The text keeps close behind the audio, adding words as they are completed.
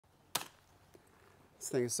This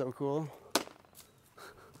thing is so cool.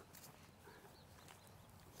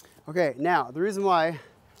 Okay, now the reason why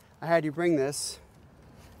I had you bring this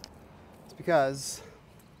is because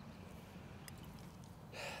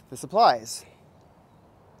this applies.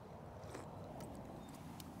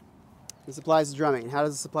 This applies to drumming. How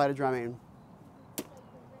does this apply to drumming?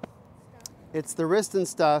 It's the wrist and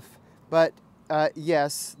stuff, but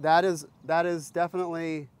yes, that is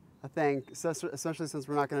definitely a thing, especially since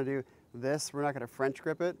we're not going to do this. We're not going to French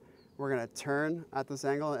grip it. We're going to turn at this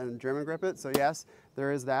angle and German grip it. So yes,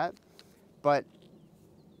 there is that. But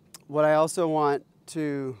what I also want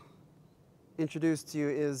to introduce to you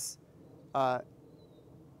is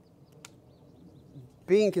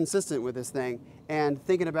being consistent with this thing and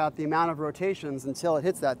thinking about the amount of rotations until it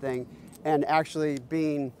hits that thing and actually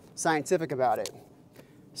being scientific about it.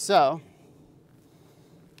 So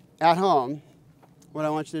at home, what I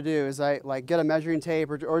want you to do is get a measuring tape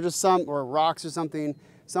or just or rocks or something,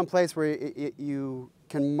 some place where you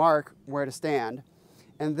can mark where to stand.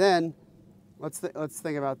 And then let's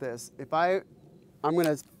think about this. If I'm going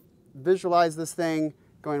to visualize this thing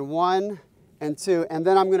going 1 and 2, and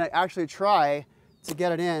then I'm going to actually try to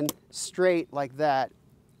get it in straight like that.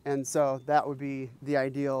 And so that would be the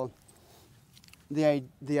ideal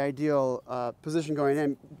position going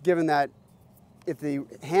in, given that if the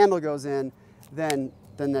handle goes in, then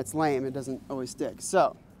that's lame. It doesn't always stick.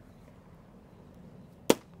 So,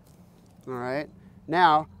 all right.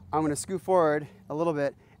 Now I'm going to scoot forward a little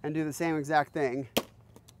bit and do the same exact thing.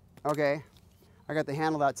 Okay. I got the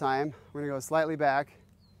handle that time. We're going to go slightly back.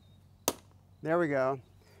 There we go.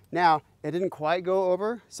 Now, it didn't quite go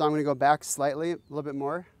over, so I'm going to go back slightly, a little bit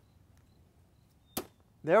more.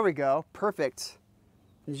 There we go. Perfect.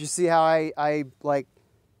 Did you see how I like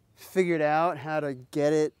figured out how to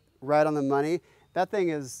get it right on the money? That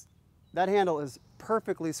handle is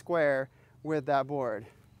perfectly square with that board.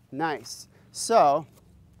 Nice. So,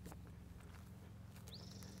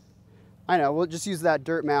 I know, we'll just use that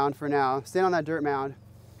dirt mound for now. Stand on that dirt mound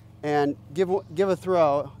and give a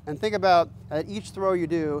throw, and think about that each throw you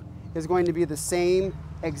do is going to be the same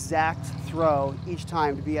exact throw each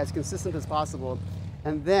time to be as consistent as possible.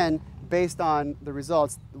 And then, based on the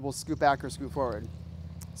results, we'll scoot back or scoot forward.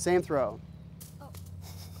 Same throw. Oh.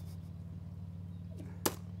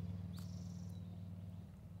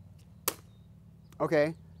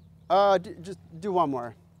 Okay, just do one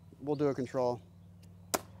more. We'll do a control.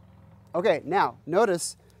 Okay, now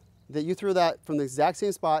notice that you threw that from the exact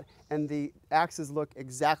same spot and the axes look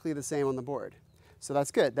exactly the same on the board. So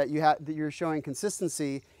that's good, that you're showing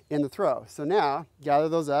consistency in the throw. So now, gather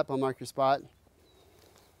those up, I'll mark your spot.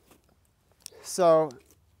 So,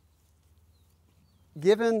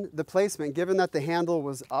 given the placement, given that the handle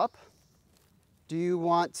was up, do you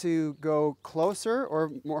want to go closer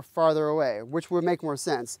or more farther away? Which would make more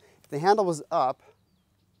sense? If the handle was up,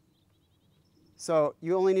 so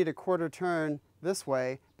you only need a quarter turn this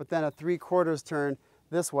way, but then a 3/4 turn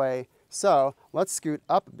this way. So let's scoot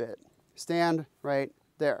up a bit. Stand right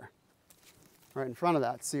there, right in front of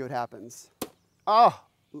that, see what happens. Oh,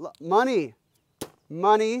 money,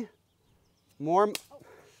 money, more.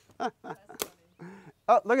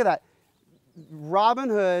 Oh, look at that. Robin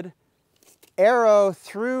Hood arrow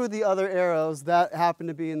through the other arrows that happen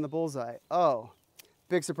to be in the bullseye. Oh,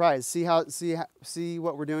 big surprise. See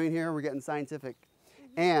what we're doing here? We're getting scientific.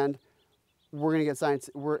 And we're going to get science,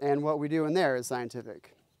 and what we do in there is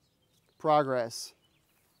scientific. Progress.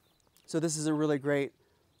 So this is a really great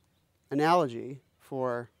analogy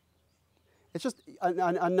for, it's just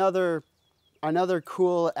another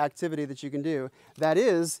cool activity that you can do that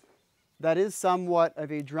is somewhat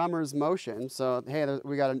of a drummer's motion. So hey,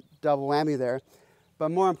 we got a double whammy there.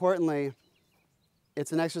 But more importantly,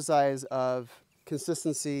 it's an exercise of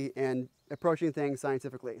consistency and approaching things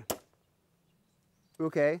scientifically.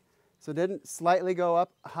 Okay, so it didn't slightly go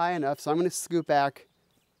up high enough, so I'm going to scoot back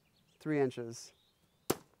 3 inches.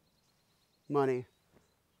 Money.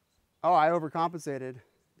 Oh, I overcompensated.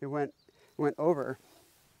 It went over.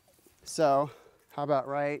 So how about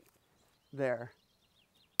right there?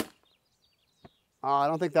 Oh, I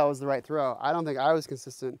don't think that was the right throw. I don't think I was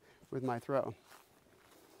consistent with my throw.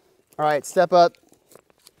 All right, step up.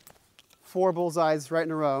 4 bullseyes right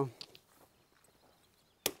in a row.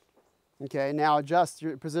 Okay, now adjust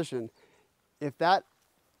your position. If that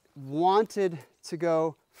wanted to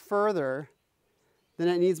go further, then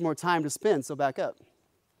it needs more time to spin, so back up.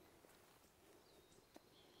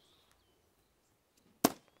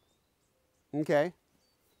 Okay,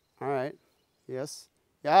 all right, yes.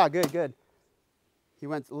 Yeah, good, good. He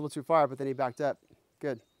went a little too far, but then he backed up.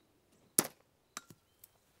 Good.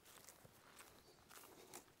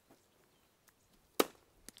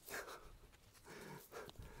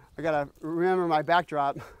 I gotta remember my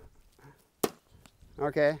backdrop.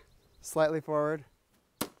 Okay, slightly forward.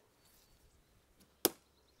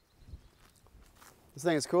 This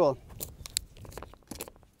thing is cool.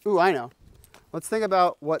 Ooh, I know. Let's think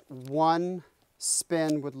about what one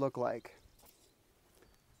spin would look like.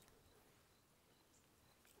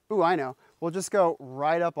 Ooh, I know. We'll just go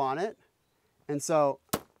right up on it. And so,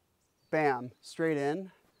 bam, straight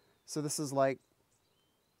in. So this is like,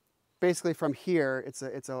 basically from here, it's a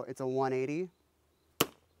 180.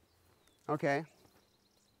 Okay.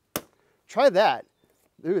 Try that.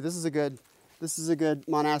 Ooh, this is a good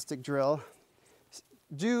monastic drill.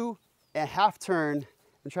 Do a half turn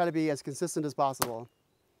and try to be as consistent as possible.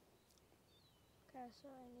 Okay, so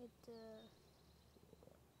I need to...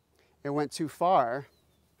 It went too far.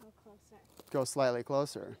 Go closer. Go slightly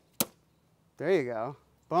closer. There you go.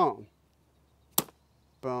 Boom.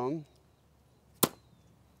 Boom.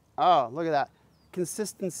 Oh, look at that.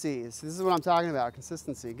 Consistencies. This is what I'm talking about.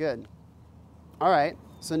 Consistency. Good. All right.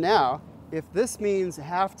 So now, if this means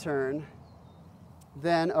half turn,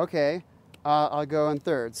 then okay, I'll go in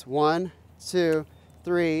thirds. 1, 2,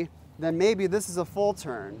 3. Then maybe this is a full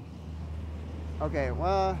turn. Okay,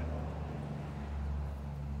 well,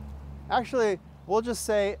 actually, we'll just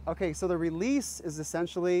say, okay, so the release is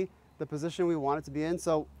essentially the position we want it to be in.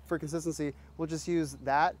 So for consistency, we'll just use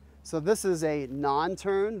that. So this is a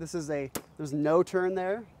non-turn. There's no turn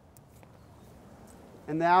there.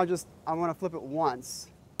 And now I want to flip it once.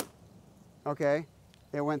 Okay,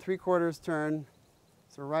 it went 3/4 turn.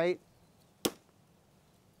 So right,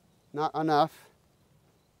 not enough.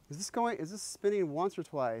 Is this spinning once or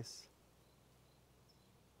twice?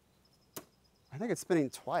 I think it's spinning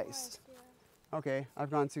twice. Yeah. Okay,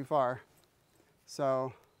 I've gone too far.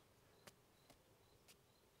 So,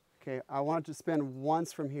 okay, I want it to spin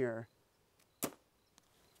once from here.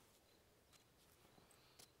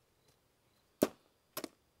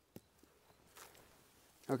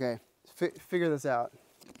 Okay, figure this out.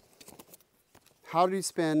 How do you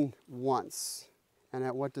spin once? And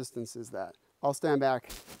at what distance is that? I'll stand back.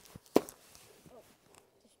 Oh,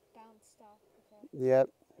 just bounced off. Okay. Yep.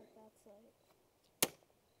 That's like...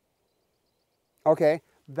 Okay,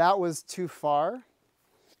 that was too far.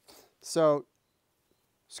 So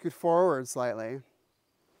scoot forward slightly.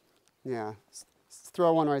 Yeah,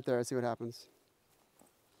 throw one right there, see what happens.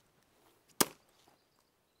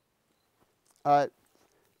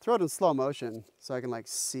 Throw it in slow motion so I can like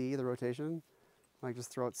see the rotation. Like just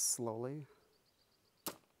throw it slowly.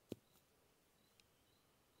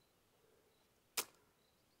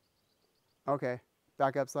 Okay,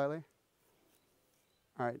 back up slightly.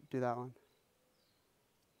 All right, do that one.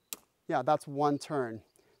 Yeah, that's one turn.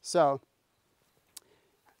 So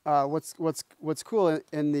what's cool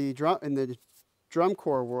in the drum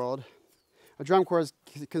corps world, a drum corps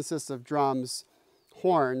consists of drums,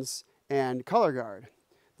 horns, and color guard,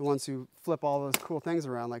 the ones who flip all those cool things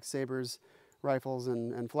around like sabers, rifles,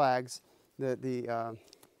 and flags. The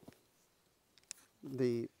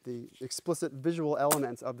explicit visual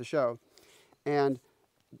elements of the show, and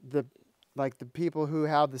the people who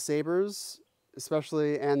have the sabers,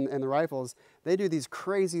 especially and the rifles, they do these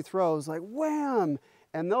crazy throws like wham,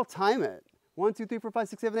 and they'll time it 1, 2, 3, 4, 5,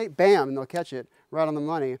 6, 7, 8, bam, and they'll catch it right on the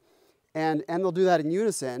money, and they'll do that in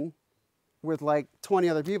unison with like 20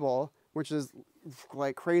 other people, which is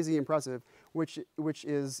like crazy impressive, which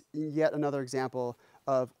is yet another example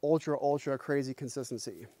of ultra crazy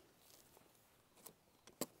consistency.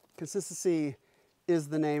 Consistency is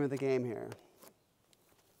the name of the game here.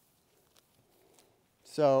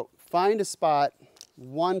 So find a spot,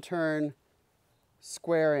 one turn,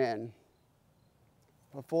 square in,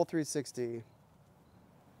 a full 360.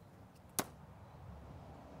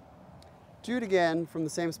 Do it again from the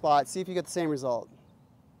same spot, see if you get the same result.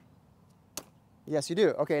 Yes, you do.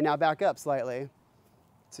 Okay, now back up slightly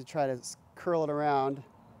to try to curl it around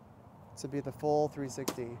to be the full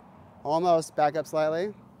 360. Almost, back up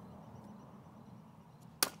slightly.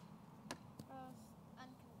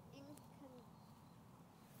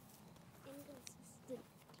 Inconsistent.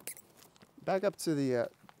 Back up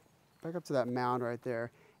to that mound right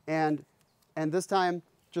there, and this time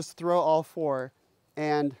just throw all four,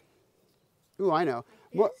 and ooh, I know.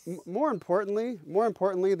 More importantly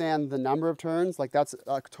than the number of turns, like that's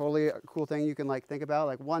totally a cool thing you can like think about,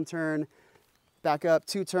 like one turn, back up,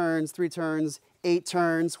 2 turns, 3 turns, 8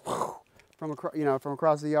 turns, whoo, from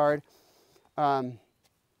across the yard. I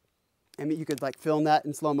mean, you could like film that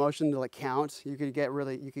in slow motion to like count. You could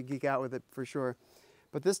geek out with it for sure.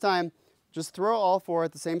 But this time, just throw all 4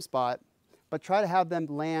 at the same spot, but try to have them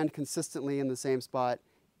land consistently in the same spot,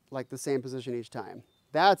 like the same position each time.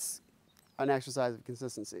 That's an exercise of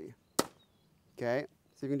consistency. Okay,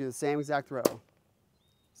 so you can do the same exact throw.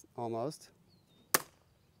 Almost.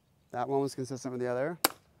 That one was consistent with the other.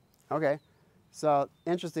 Okay, so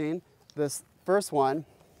interesting. This first one,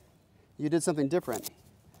 you did something different.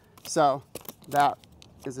 So that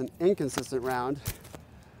is an inconsistent round.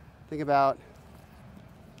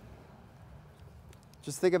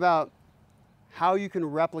 Just think about how you can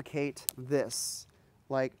replicate this.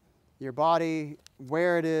 Like your body,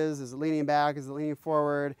 where it is it leaning back, is it leaning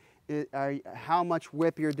forward, how much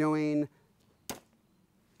whip you're doing.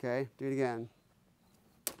 Okay, do it again.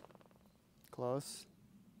 Close.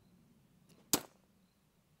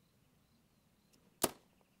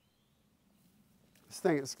 This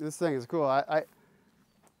thing is cool.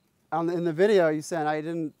 In the video you sent, I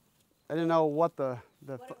didn't know what the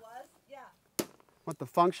What it was? Yeah. what the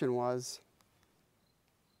function was.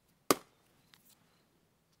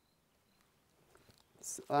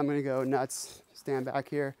 So I'm gonna go nuts. Stand back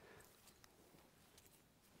here.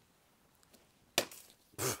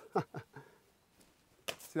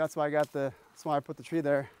 See, that's why I put the tree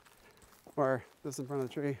there, or this in front of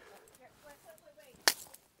the tree. Wait.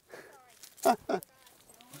 Never throw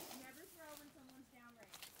when someone's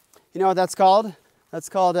downrange. You know what that's called? That's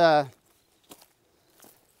called, where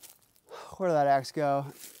did that axe go?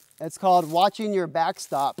 It's called watching your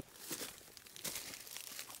backstop.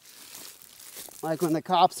 Like when the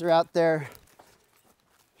cops are out there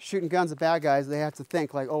shooting guns at bad guys, they have to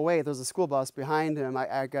think like, oh wait, there's a school bus behind him.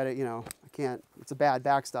 I gotta, I can't, it's a bad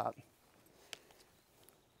backstop.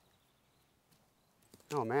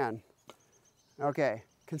 Oh man. Okay,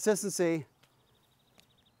 consistency.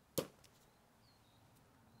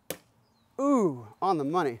 Ooh, on the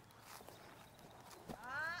money.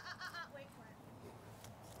 Wait for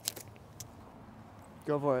it.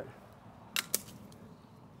 Go for it.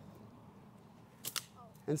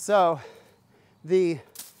 And so, the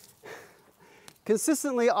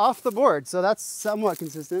consistently off the board, so that's somewhat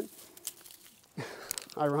consistent,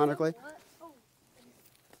 ironically. What? Oh.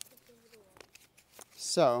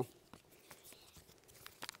 So,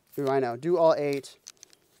 I know, do all 8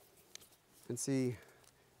 and see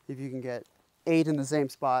if you can get 8 in the same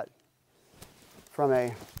spot from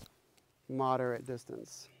a moderate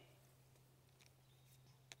distance.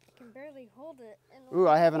 I can barely hold it. Ooh,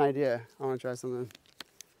 I have an idea. I want to try something.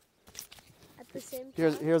 At the same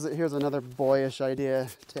time. Here's another boyish idea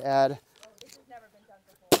to add. Oh, this has never been done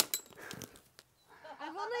before.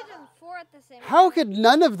 I've only done 4 at the same time. How could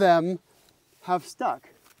none of them have stuck?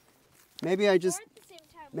 Maybe I just, 4 at the same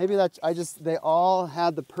time. maybe that they all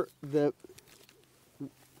had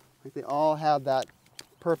they all had that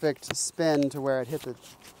perfect spin to where it hit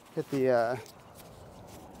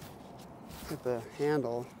the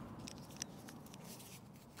handle.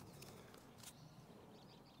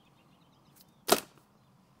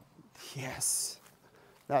 Yes,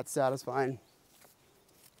 that's satisfying.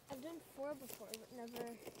 I've done 4 before, but never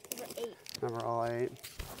 8. Never all 8.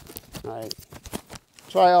 All right,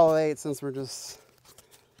 try all 8 since we're just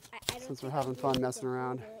I don't Since we're think having I'd be fun able to messing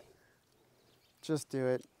around. hold it. just do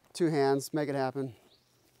it. 2 hands, make it happen.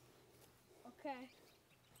 Okay.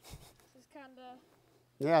 This is kinda.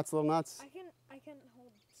 Yeah, it's a little nuts. I can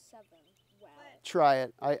hold 7 well. Try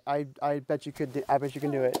it. I bet you could. I bet you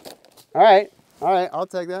can do it. All right. I'll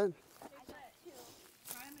take that.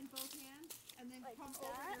 Try them in both hands and then Like come that?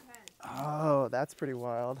 over your head. Oh, that's pretty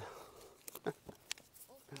wild. Okay.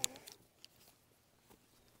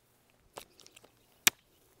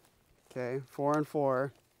 Okay, 4 and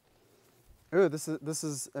 4. Ooh, this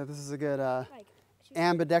is a good Like.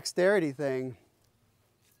 ambidexterity thing.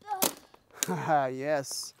 Ugh. Haha,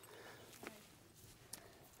 yes.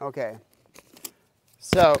 Okay.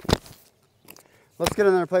 So let's get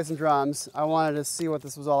in there and play some drums. I wanted to see what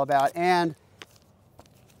this was all about. And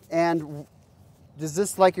is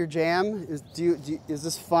this like your jam? Is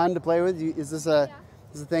this fun to play with? Is this a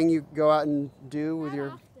thing you go out and do with Not your?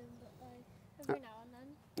 often, but like every now and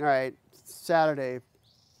then. All right, Saturday,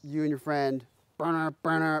 you and your friend,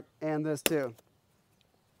 burner, and this too.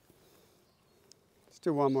 Let's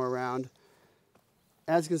do one more round.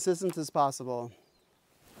 As consistent as possible.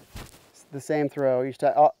 The same throw each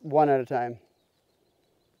time, one at a time.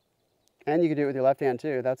 And you can do it with your left hand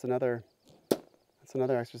too. That's another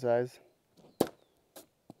exercise.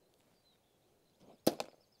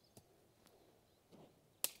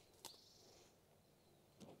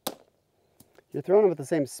 You're throwing them at the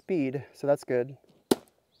same speed, so that's good.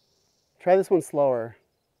 Try this one slower.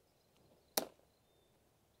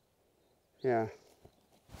 Yeah.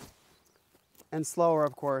 And slower,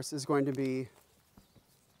 of course, is going to be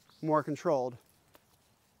more controlled.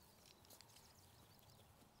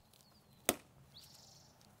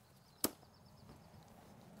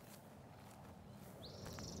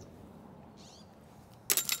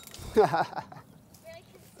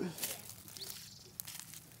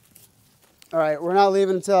 All right, we're not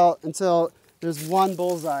leaving until there's one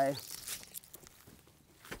bullseye.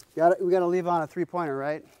 We gotta leave on a 3-pointer,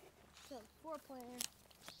 right? So 4-pointer.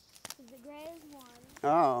 The gray is 1.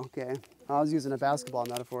 Oh, okay. I was using a basketball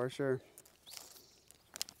metaphor, sure.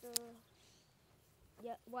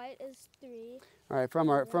 The white is 3. All right, from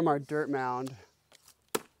our dirt mound.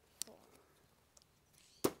 4.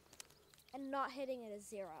 And not hitting it is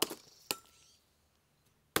 0.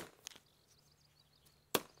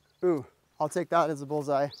 Ooh, I'll take that as a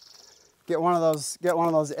bullseye. Get one of those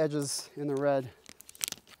edges in the red.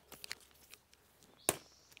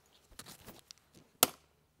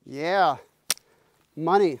 Yeah.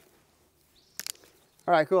 Money.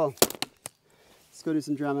 All right, cool. Let's go do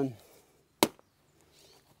some drumming.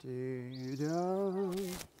 Dee-dum,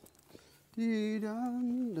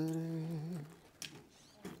 dee-dum, da-da.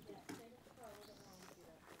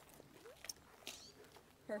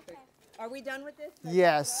 Perfect. Are we done with this?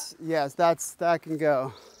 Yes, that can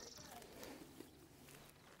go.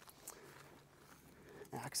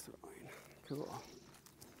 Axe throwing, cool.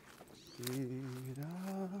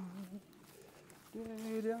 Dee-dum,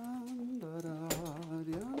 dee-dum, da-da,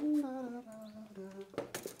 dee-dum, da-da-da-da.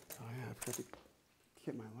 Oh yeah, I forgot to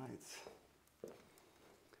get my lights.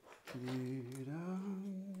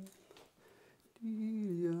 Dee-dum,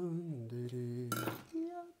 dee-dum, dee-dee,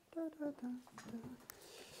 da-da-da-da.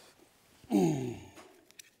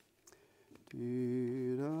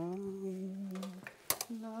 Dee-dum,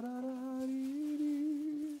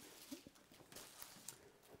 la-da-da-dee-dee.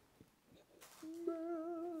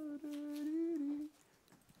 Ba-da-dee-dee.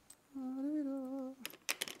 Ba-dee-da.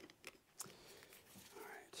 All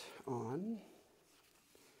right, on.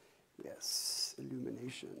 Yes,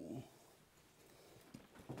 illumination.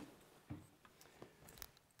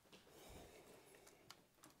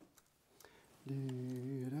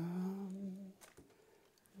 Dee-dum,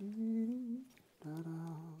 dee-dee,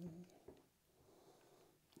 da-dum.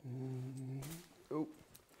 Oh,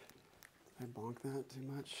 I bonked that too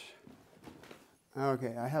much.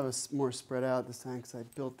 Okay, I have more spread out this time because I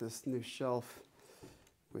built this new shelf,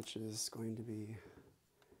 which is going to be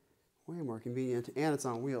way more convenient, and it's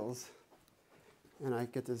on wheels. And I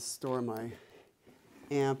get to store my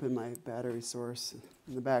amp and my battery source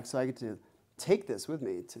in the back, so I get to take this with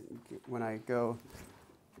me when I go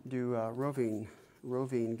do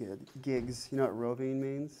roving gigs. You know what roving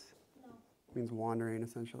means? No. It means wandering,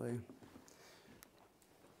 essentially.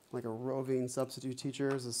 Like a roving substitute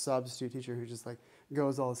teacher is a substitute teacher who just like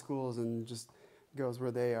goes all the schools and just goes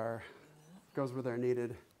where they are, goes where they're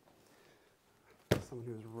needed. Someone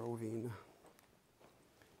who's roving.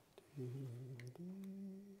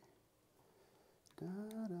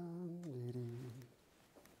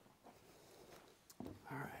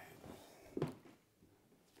 All right.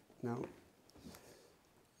 No.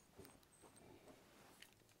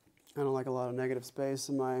 I don't like a lot of negative space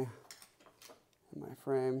in my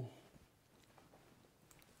frame.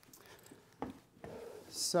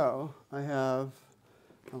 So I have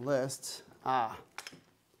a list.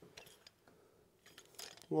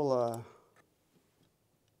 We'll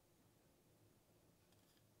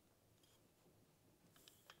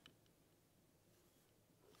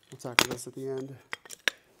talk about this at the end.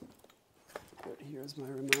 But here's my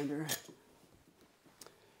reminder.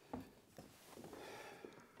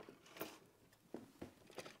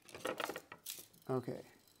 Okay,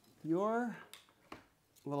 your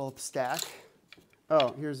little stack.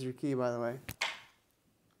 Oh, here's your key, by the way.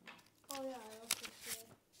 Oh yeah, I also see it.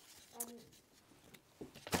 I didn't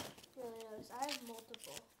really notice. I have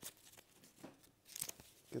multiple.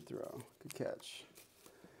 Good throw. Good catch.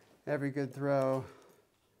 Every good throw.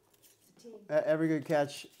 Every good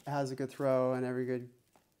catch has a good throw, and every good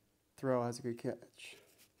throw has a good catch.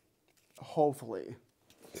 Hopefully.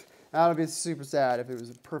 That would be super sad if it was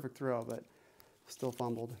a perfect throw, but still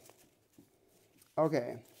fumbled.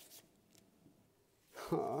 Okay.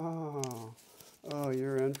 Oh,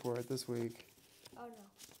 you're in for it this week. Oh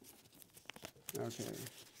no. Okay.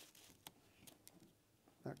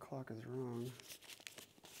 That clock is wrong.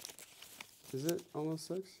 Is it almost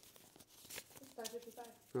 6? It's 5:55.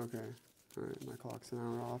 Okay. All right, my clock's an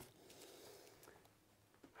hour off.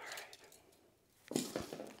 All right.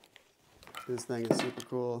 This thing is super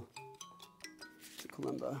cool. It's a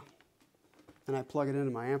kalimba. And I plug it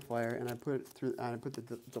into my amplifier, and I put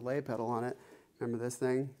the delay pedal on it. Remember this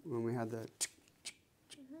thing when we had the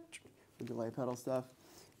delay pedal stuff?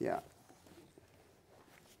 Yeah.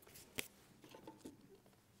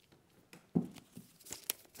 Okay,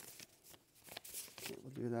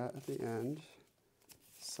 we'll do that at the end.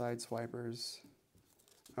 Side swipers.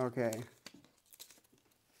 Okay.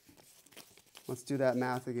 Let's do that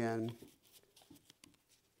math again.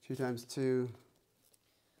 2 times 2.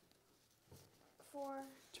 4.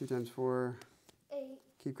 2 times 4. 8.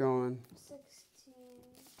 Keep going. 16.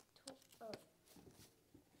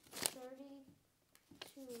 32.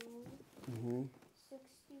 Mm-hmm.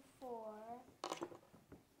 64.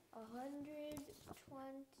 128.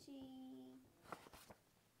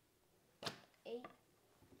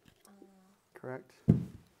 Correct. 200.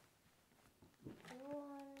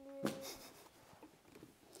 56.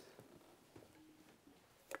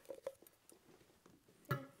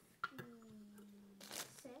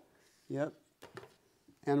 Yep.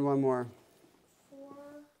 And one more. 4.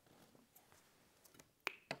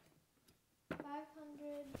 500.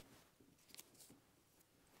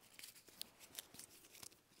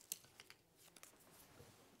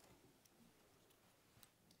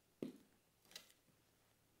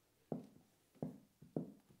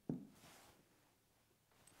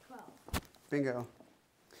 12. Bingo.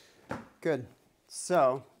 Good.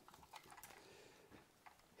 So,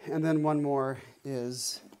 and then one more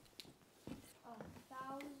is,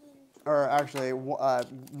 1,000. or actually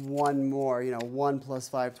one more, 1 plus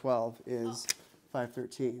 512 is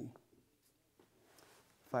 513.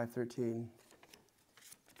 513.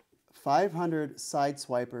 500 side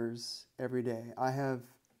swipers every day. I have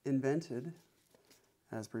invented,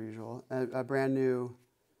 as per usual, a brand new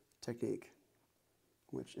technique,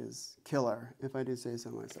 which is killer, if I do say so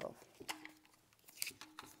myself.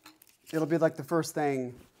 It'll be like the first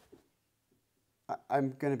thing.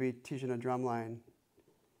 I'm going to be teaching a drum line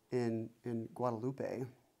in Guadalupe.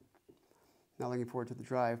 Not looking forward to the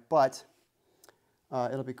drive, but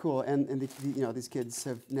it'll be cool. And these kids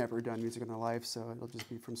have never done music in their life, so it'll just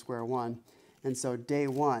be from square one. And so day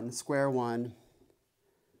one, square one,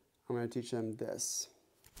 I'm going to teach them this.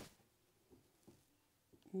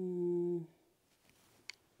 Let's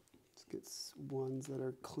get ones that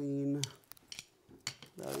are clean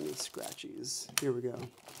without any scratchies. Here we go.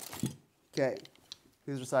 Okay,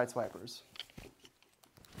 these are side swipers.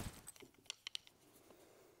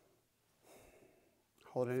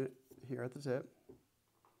 Holding it here at the tip.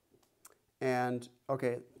 And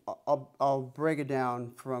okay, I'll break it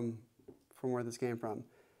down from where this came from.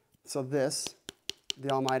 So this,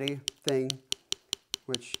 the almighty thing,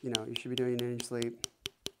 which you should be doing in your sleep.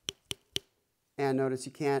 And notice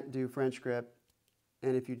you can't do French grip,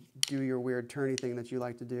 and if you do your weird turny thing that you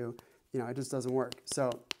like to do, it just doesn't work. So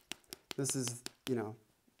this is, the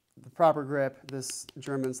proper grip, this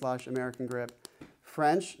German/American grip.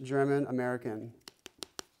 French, German, American.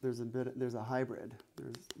 There's a hybrid.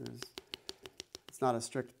 It's not a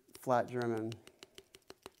strict flat German,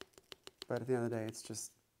 but at the end of the day, it's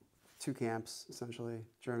just two camps, essentially,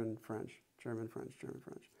 German, French, German, French, German,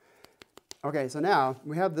 French. Okay, so now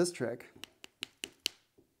we have this trick.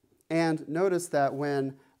 And notice that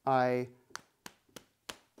when I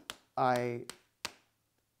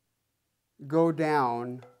go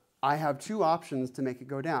down, I have two options to make it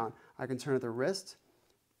go down. I can turn at the wrist,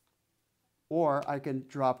 or I can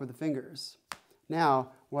drop with the fingers.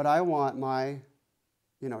 Now, what I want my,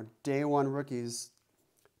 day one rookies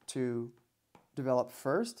to develop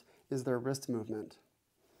first is their wrist movement,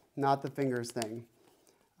 not the fingers thing.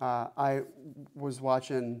 I was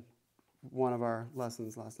watching one of our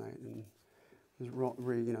lessons last night and was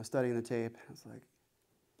studying the tape. I was like,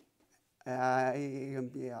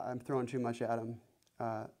 I'm throwing too much at him.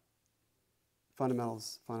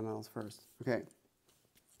 Fundamentals first. Okay.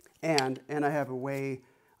 And I have a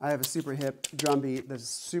super hip drum beat that's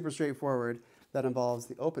super straightforward that involves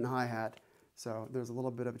the open hi-hat. So there's a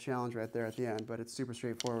little bit of a challenge right there at the end, but it's super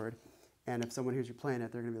straightforward. And if someone hears you playing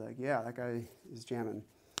it, they're going to be like, yeah, that guy is jamming.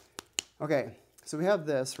 Okay, so we have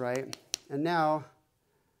this, right? And now,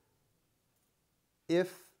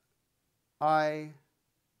 if I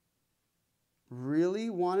really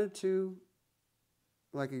wanted to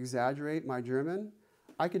exaggerate my German,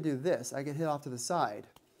 I could do this. I could hit off to the side.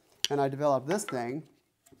 And I developed this thing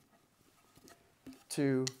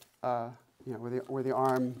to, where the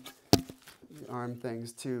arm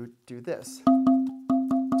things to do this.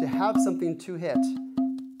 To have something to hit,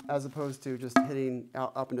 as opposed to just hitting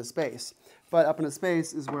out up into space. But up into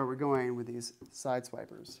space is where we're going with these side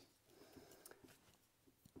swipers.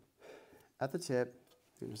 At the tip,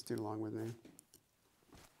 you just do it along with me.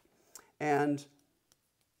 And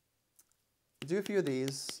do a few of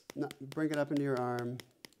these, bring it up into your arm,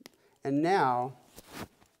 and now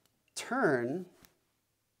turn.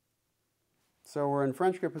 So we're in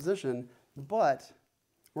French grip position, but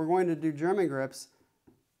we're going to do German grips.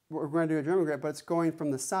 We're going to do a German grip, but it's going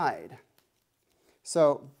from the side.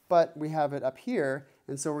 So, but we have it up here,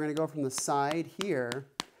 and so we're going to go from the side here,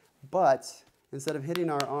 but instead of hitting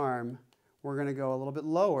our arm, we're going to go a little bit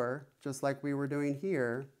lower, just like we were doing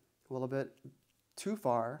here, a little bit too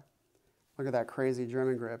far. Look at that crazy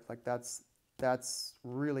German grip. Like that's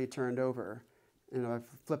really turned over. And if I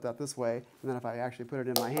flip that this way, and then if I actually put it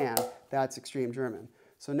in my hand, that's extreme German.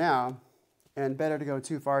 So now, and better to go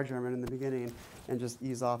too far German in the beginning and just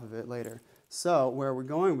ease off of it later. So where we're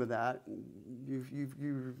going with that,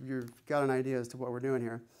 you've got an idea as to what we're doing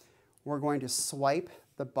here. We're going to swipe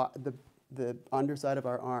the underside of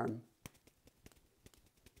our arm.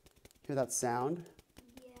 Hear that sound?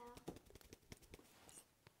 Yeah.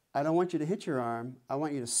 I don't want you to hit your arm. I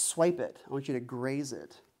want you to swipe it. I want you to graze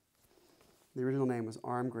it. The original name was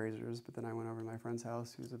Arm Grazers, but then I went over to my friend's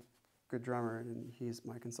house, who's a good drummer, and he's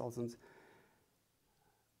my consultant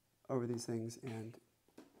over these things. And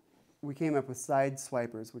we came up with side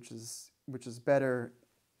swipers, which is better,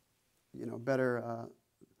 better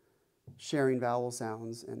sharing vowel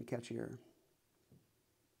sounds and catchier.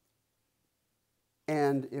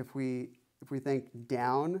 And if we think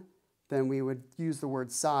down, then we would use the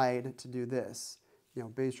word side to do this.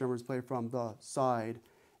 Bass drummers play from the side,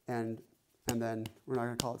 and then we're not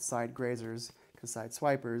going to call it side grazers because side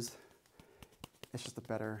swipers. It's just a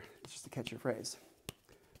catchier phrase.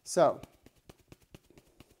 So,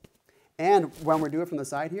 and when we do it from the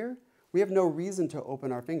side here, we have no reason to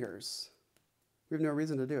open our fingers. We have no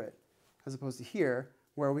reason to do it, as opposed to here,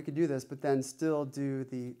 where we could do this, but then still do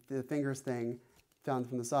the fingers thing found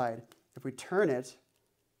from the side. If we turn it,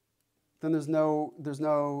 then there's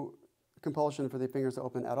no compulsion for the fingers to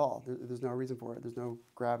open at all. There's no reason for it. There's no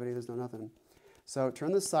gravity. There's no nothing. So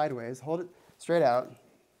turn this sideways. Hold it straight out.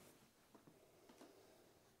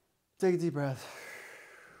 Take a deep breath.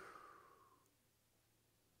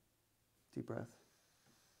 Deep breath.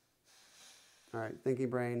 All right, thinking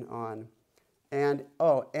brain on. And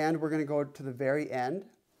we're going to go to the very end,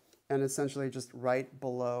 and essentially just right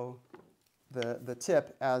below the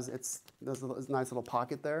tip, as there's a nice little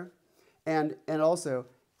pocket there. And also,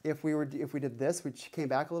 if we did this, which came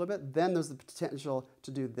back a little bit, then there's the potential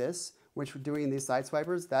to do this, which we're doing these side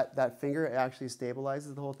swipers, that finger actually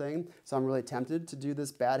stabilizes the whole thing. So I'm really tempted to do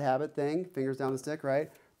this bad habit thing, fingers down the stick, right?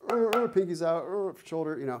 Pinkies out,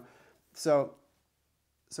 shoulder, So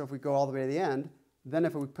if we go all the way to the end, then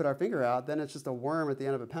if we put our finger out, then it's just a worm at the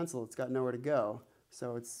end of a pencil. It's got nowhere to go.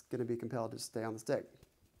 So it's going to be compelled to stay on the stick.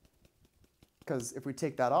 Because if we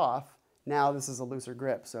take that off, now this is a looser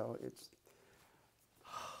grip. So this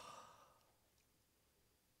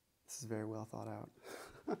is very well thought out.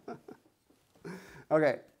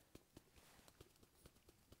 Okay.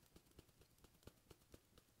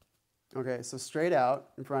 Okay, so straight out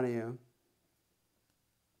in front of you,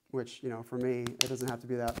 which, for me, it doesn't have to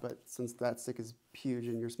be that, but since that stick is huge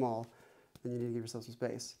and you're small, then you need to give yourself some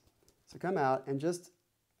space. So come out and just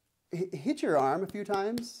hit your arm a few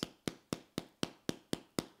times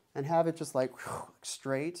and have it just like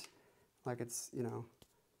straight, like it's,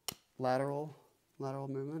 lateral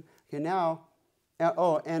movement. Okay, now,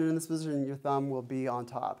 and in this position, your thumb will be on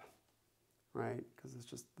top, right? Because it's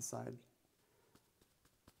just the side.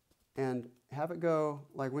 And have it go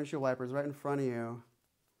like windshield wipers right in front of you.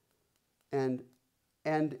 And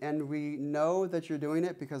we know that you're doing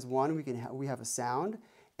it because one, we have a sound,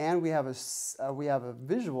 and we have a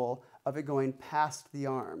visual of it going past the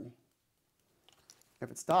arm. If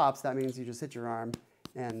it stops, that means you just hit your arm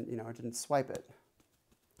and it didn't swipe it.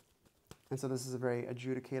 And so this is a very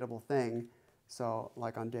adjudicatable thing. So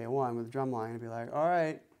like on day one with drumline, it'd be like, all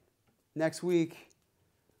right, next week,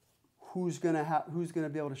 who's gonna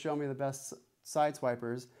be able to show me the best side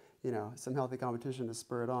swipers? Some healthy competition to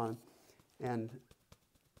spur it on. And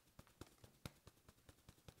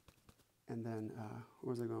then, where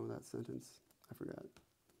was I going with that sentence? I forgot.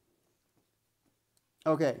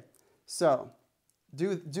 Okay, so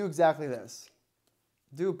do exactly this.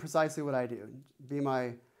 Do precisely what I do. Be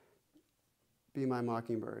my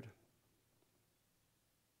mockingbird.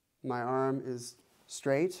 My arm is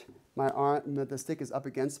straight. The stick is up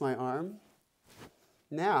against my arm.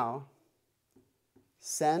 Now,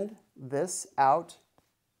 send this out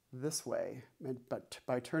this way, but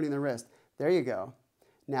by turning the wrist. There you go.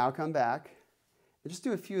 Now come back and just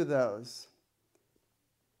do a few of those.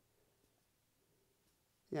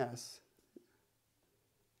 Yes.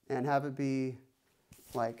 And have it be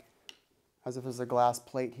like as if there's a glass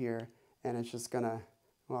plate here and it's just gonna,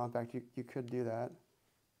 well, in fact, you could do that.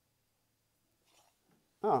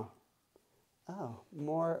 Oh,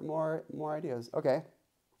 more ideas. Okay.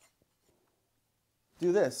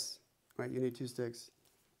 Do this. Right, you need two sticks.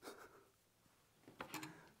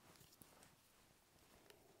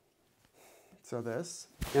 So this.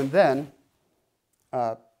 And then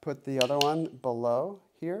put the other one below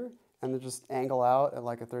here and then just angle out at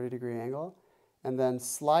like a 30-degree angle. And then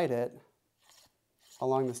slide it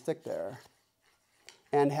along the stick there.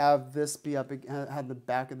 And have this be up, have the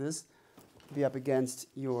back of this be up against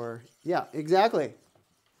your, yeah, exactly.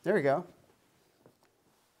 There we go.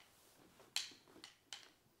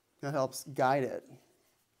 That helps guide it. I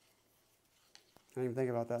didn't even think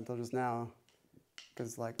about that until just now,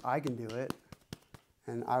 because like I can do it,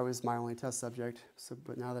 and I was my only test subject. So,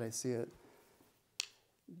 but now that I see it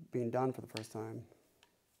being done for the first time,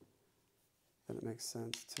 then it makes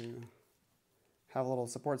sense to have a little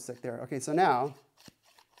support stick there. Okay, so now,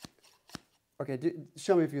 okay,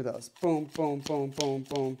 show me a few of those. Boom, boom, boom, boom,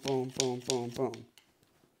 boom, boom, boom, boom, boom.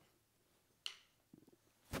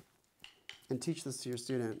 And teach this to your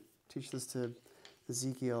student. Teach this to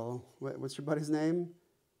Ezekiel. What's your buddy's name?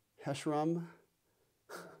 Heshram?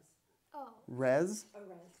 Oh. Rez?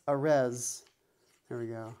 Arez. There we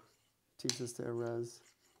go. Teach this to Arez.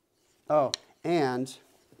 Oh, and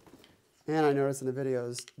I noticed in the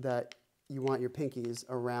videos that you want your pinkies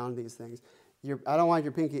around these things. I don't want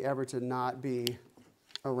your pinky ever to not be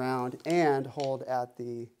around and hold at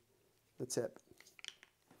the tip.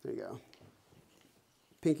 There you go.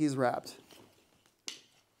 Pinky's wrapped.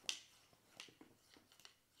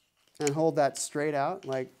 And hold that straight out,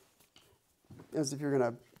 like as if you're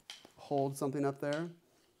going to hold something up there.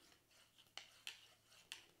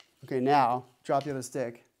 Okay, now drop the other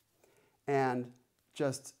stick and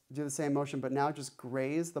just do the same motion, but now just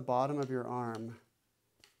graze the bottom of your arm.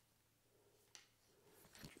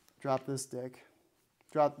 Drop this stick.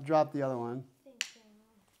 Drop the other one.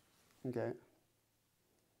 Okay.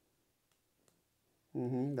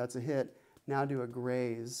 That's a hit. Now do a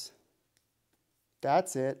graze.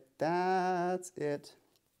 That's it. That's it.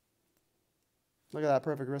 Look at that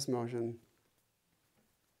perfect wrist motion.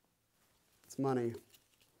 It's money.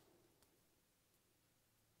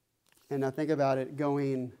 And now think about it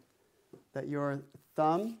going that your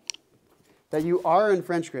thumb, that you are in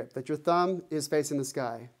French grip, that your thumb is facing the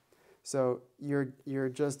sky. So you're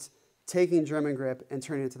just taking German grip and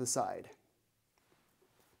turning it to the side.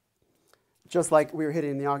 Just like we were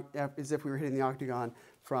hitting as if we were hitting the octagon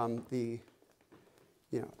from the,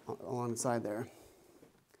 along the side there.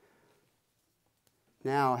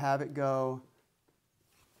 Now have it go,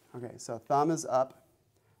 okay, so thumb is up.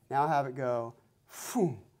 Now have it go,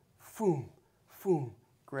 foom, foom, foom,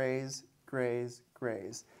 graze, graze,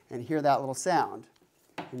 graze. And hear that little sound.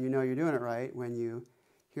 And you know you're doing it right when you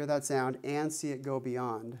hear that sound and see it go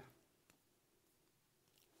beyond.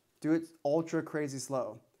 Do it ultra crazy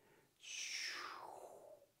slow.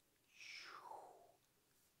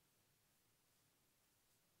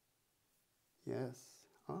 Yes.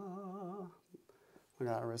 Ah. Look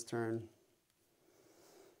at that wrist turn.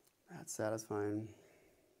 That's satisfying.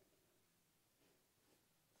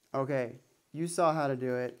 Okay, you saw how to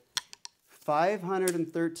do it.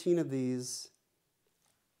 513 of these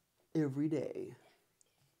every day,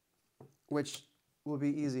 which will be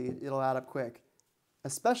easy. It'll add up quick,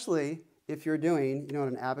 especially if you're doing, you know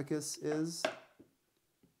what an abacus is?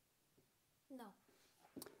 No.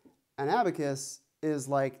 An abacus is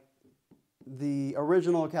like the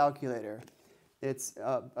original calculator. It's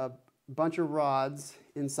a bunch of rods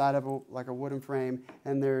inside of a wooden frame,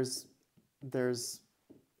 and there's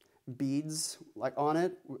beads like on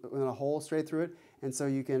it with a hole straight through it, and so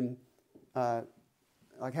you can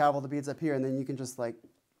like have all the beads up here, and then you can just like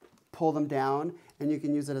pull them down, and you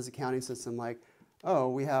can use it as a counting system. Like, oh,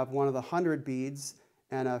 we have one of the 100 beads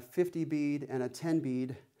and a 50 bead and a 10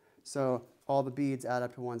 bead, so all the beads add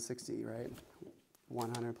up to 160, right?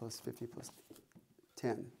 100 plus 50 plus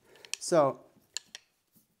 10. So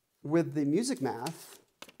with the music math,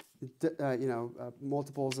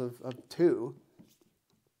 multiples of 2,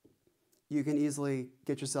 you can easily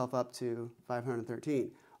get yourself up to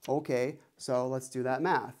 513. Okay, so let's do that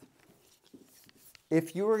math.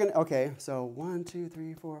 If you were going to, okay, so 1, 2,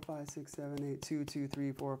 3, 4, 5, 6, 7, 8, 2, 2,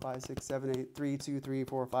 3, 4, 5, 6, 7, 8, 3, 2, 3,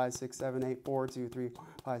 4, 5, 6, 7, 8, 4, 2, 3,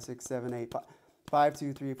 5, 6, 7, 8, 5,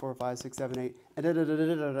 2, 3, 4, 5, 6, 7, 8, and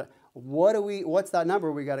da-da-da-da-da-da. What's that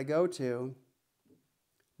number we got to go to?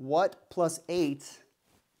 What plus 8,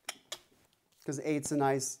 because 8's a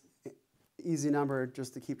nice, easy number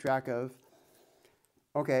just to keep track of.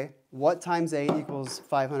 Okay, what times 8 equals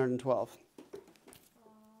 512?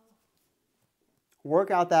 Work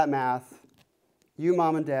out that math. You,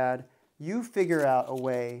 mom and dad, you figure out a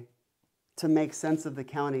way to make sense of the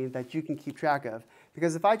counting that you can keep track of.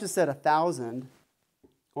 Because if I just said 1,000,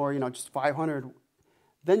 or just 500,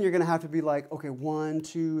 then you're going to have to be like, okay, 1,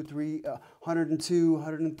 2, 3, 102,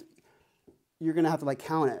 103. you're going to have to like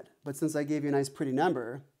count it. But since I gave you a nice pretty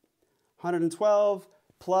number, 112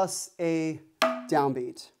 plus a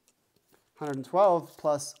downbeat. 112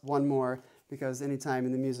 plus one more, because anytime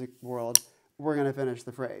in the music world, we're going to finish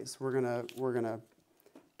the phrase. We're gonna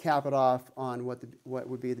cap it off on what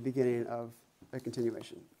would be the beginning of a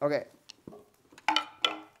continuation. Okay.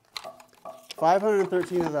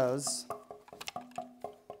 513 of those.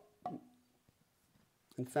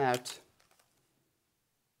 In fact,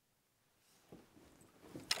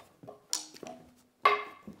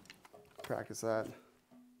 practice that.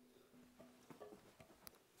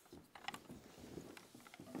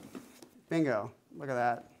 Bingo. Look at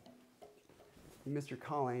that. You missed your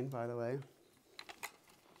calling, by the way.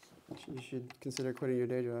 You should consider quitting your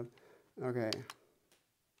day job. Okay.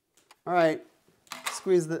 All right.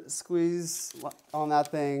 Squeeze on that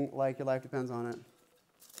thing like your life depends on it.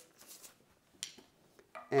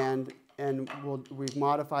 And we've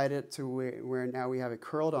modified it to where now we have a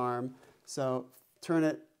curled arm. So turn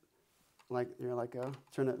it like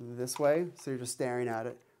turn it this way, so you're just staring at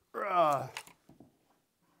it. Ugh.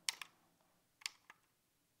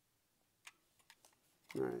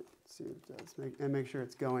 All right, see what it does. Make sure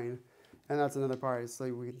it's going. And that's another part,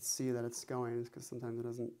 so we can see that it's going, because sometimes it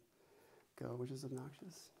doesn't go, which is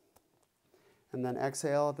obnoxious. And then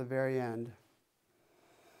exhale at the very end.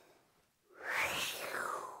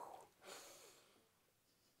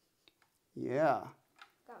 Yeah.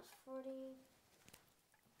 Got 40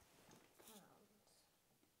 pounds.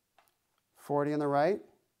 40 on the right?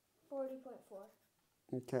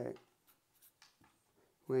 40.4. Okay.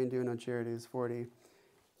 We ain't doing no charities. 40.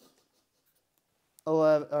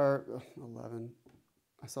 11.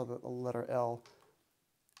 I saw the letter L.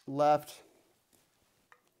 Left.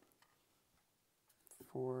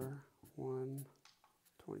 4, 1,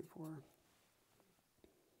 24.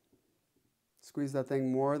 Squeeze that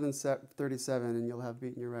thing more than 37 and you'll have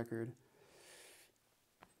beaten your record.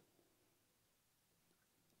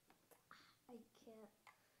 I can't.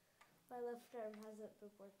 My left arm hasn't been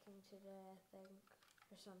working today, I think,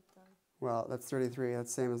 or something. Well, that's 33.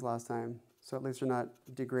 That's the same as last time. So at least you're not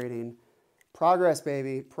degrading. Progress,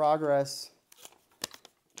 baby. Progress.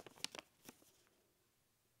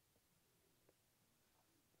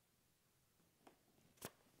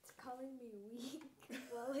 It's calling me weak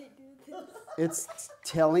while I do this. It's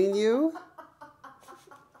telling you?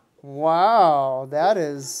 Wow,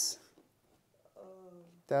 that's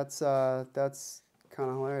kind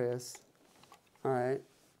of hilarious. All right,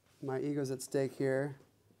 my ego's at stake here.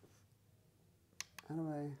 How do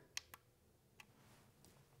I?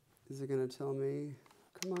 Is it gonna tell me?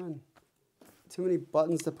 Come on, too many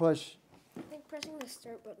buttons to push. I think pressing the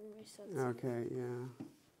start button resets. Okay, yeah.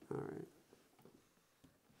 All right.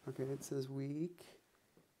 Okay, it says weak.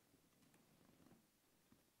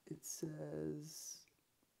 It says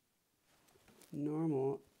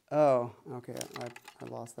normal. Oh, okay, I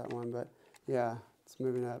lost that one, but yeah, it's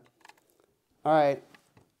moving up. All right.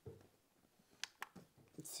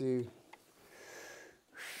 Let's see.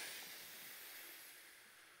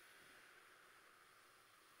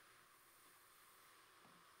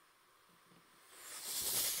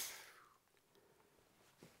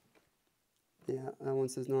 Yeah, that one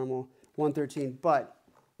says normal. 113, but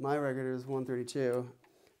my record is 132,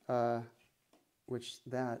 which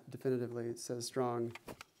that definitively says strong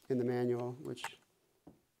in the manual, which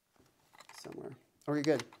somewhere. Okay,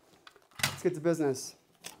 good. Let's get to business.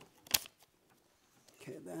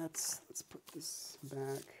 Okay, let's put this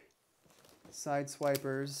back. Side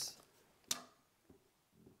swipers.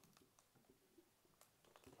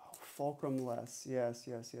 Oh, fulcrum-less. Yes.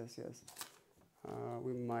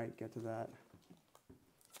 We might get to that.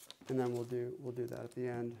 And then we'll do that at the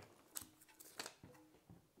end.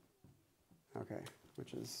 Okay,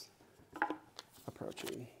 which is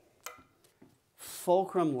approaching.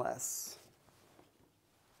 Fulcrum-less.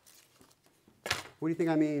 What do you think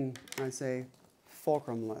I mean when I say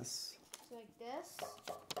fulcrum-less? So like this.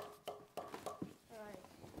 Alright.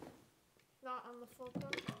 Not on the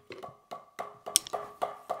fulcrum.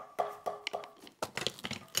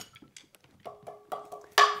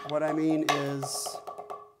 What I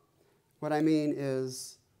mean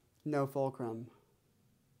is no fulcrum.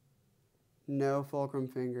 No fulcrum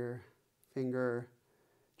finger.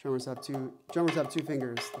 Drummers have two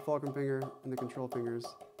fingers, the fulcrum finger and the control fingers.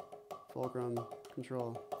 Fulcrum,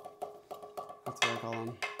 control. That's what I call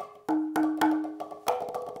them.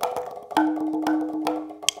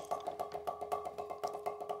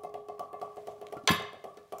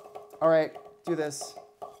 All right, do this.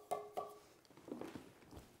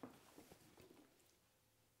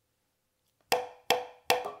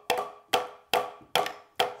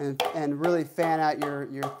 and really fan out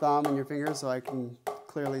your thumb and your fingers so I can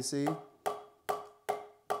clearly see.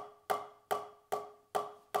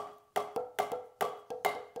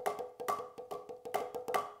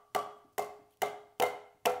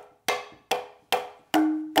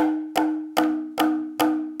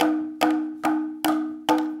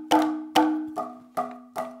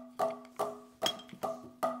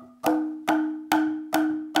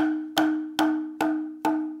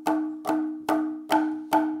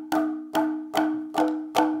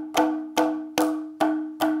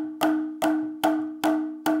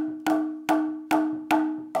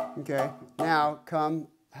 Okay, now come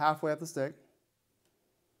halfway up the stick.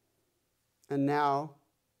 And now,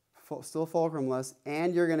 still fulcrumless,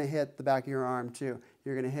 and you're going to hit the back of your arm too.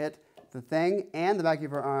 You're going to hit the thing and the back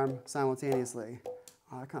of your arm simultaneously.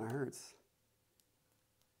 Oh, that kind of hurts.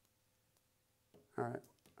 All right.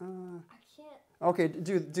 I can't. Okay,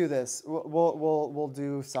 do this. We'll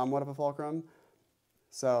do somewhat of a fulcrum.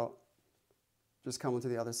 So just come to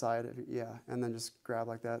the other side. Yeah, and then just grab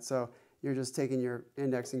like that. So you're just taking your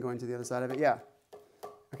index and going to the other side of it. Yeah.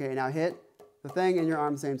 Okay, now hit the thing and your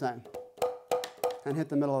arm at the same time. And hit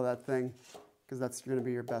the middle of that thing, because that's going to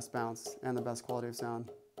be your best bounce and the best quality of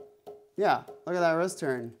sound. Yeah, look at that wrist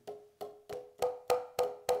turn.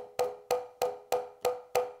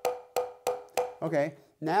 Okay,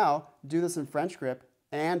 now do this in French grip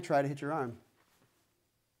and try to hit your arm.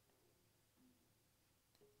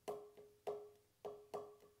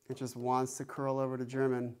 It just wants to curl over to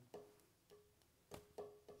German.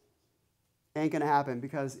 Ain't going to happen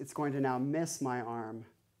because it's going to now miss my arm.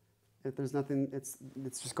 If there's nothing, it's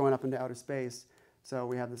just going up into outer space. So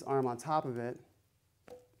we have this arm on top of it.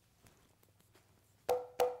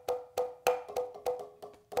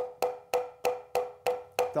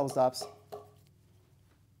 Double stops.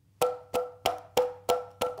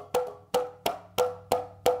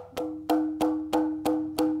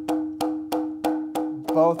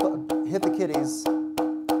 Both hit the kitties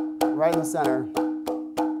right in the center.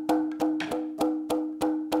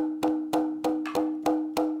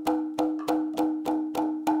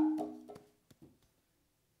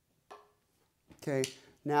 Okay,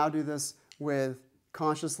 now do this with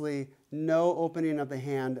consciously no opening of the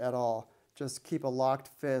hand at all. Just keep a locked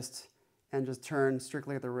fist and just turn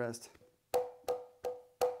strictly at the wrist.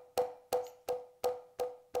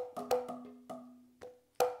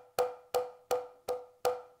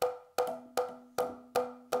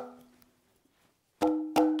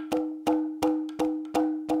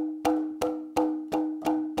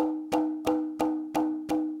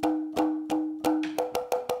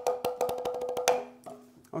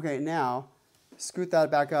 Okay, now scoot that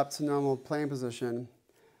back up to normal playing position.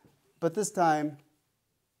 But this time,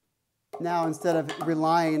 now instead of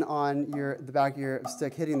relying on the back of your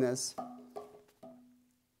stick hitting this,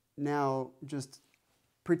 now just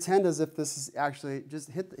pretend as if this is actually, just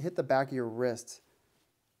hit the back of your wrist.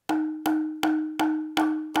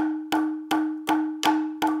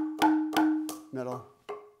 Middle.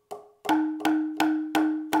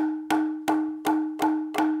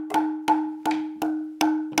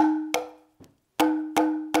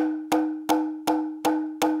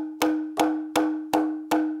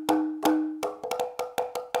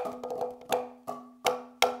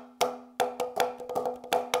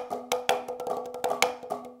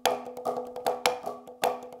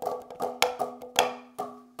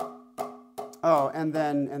 Oh, and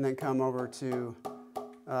then come over to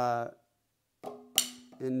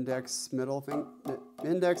index middle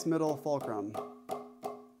fulcrum.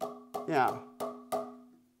 Yeah.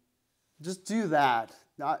 Just do that.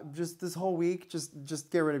 Just this whole week, just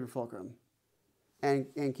get rid of your fulcrum. And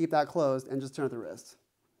keep that closed and just turn at the wrist.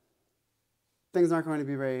 Things aren't going to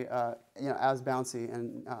be very as bouncy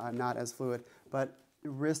and not as fluid, but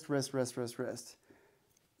wrist, wrist, wrist, wrist, wrist.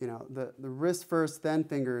 You know, the wrist first, then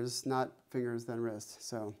fingers, not fingers, then wrist.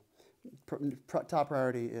 So top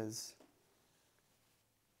priority is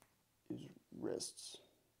wrists.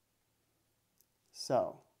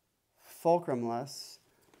 So fulcrumless,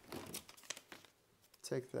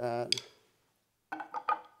 take that.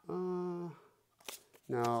 No,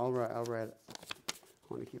 I'll write it. I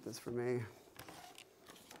want to keep this for me.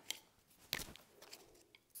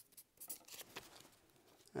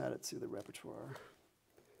 Add it to the repertoire.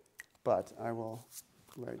 But I will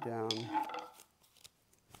write down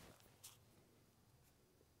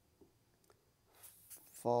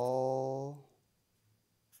fulcrum,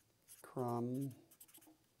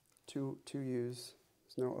 two U's,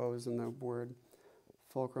 there's no O's in the word,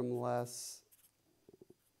 fulcrumless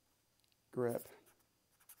grip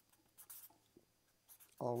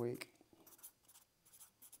all week.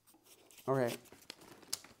 Okay,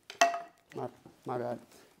 My bad.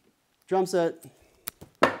 Drum set.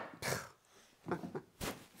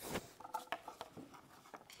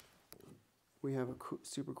 We have a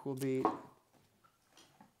super cool beat.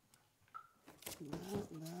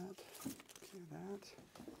 That.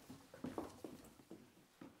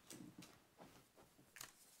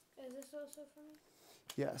 Is this also for me?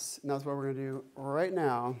 Yes, and that's what we're going to do right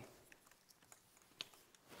now.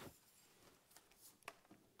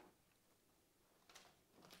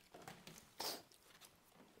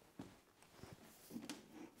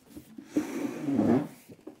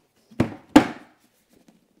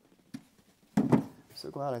 I'm so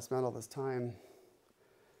glad I spent all this time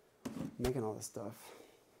making all this stuff.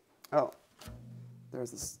 Oh,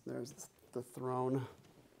 there's the throne.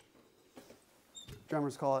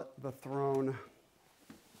 Drummers call it the throne.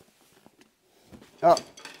 Oh,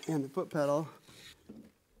 and the foot pedal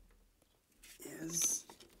is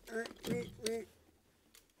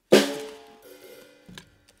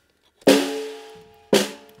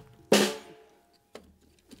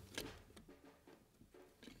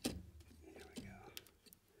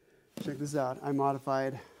check this out. I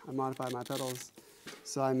modified my pedals.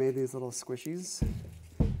 So I made these little squishies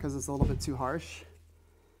because it's a little bit too harsh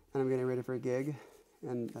and I'm getting ready for a gig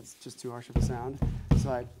and that's just too harsh of a sound.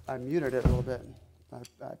 So I muted it a little bit.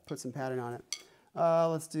 I put some padding on it.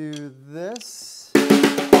 Let's do this.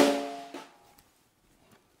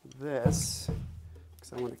 This,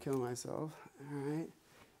 because I want to kill myself. All right.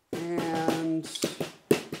 And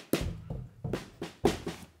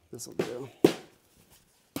this will do.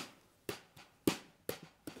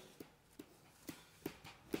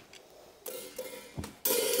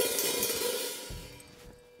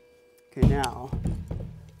 Okay, now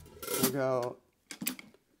we'll go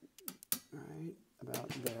right about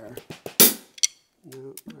there.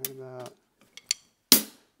 No, right about.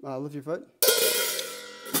 Lift your foot.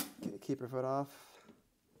 Okay, keep your foot off.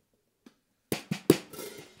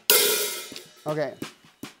 Okay,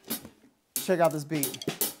 check out this beat.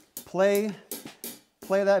 Play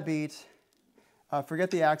that beat.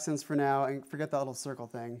 Forget the accents for now and forget that little circle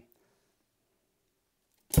thing.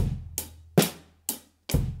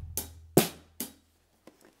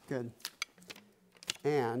 Good.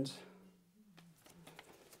 And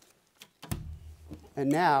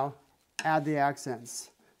now add the accents.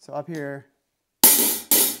 So up here,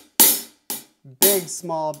 big,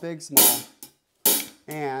 small, big, small.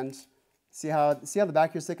 And see how the back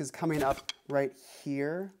of your stick is coming up right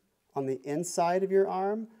here on the inside of your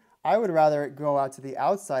arm? I would rather it go out to the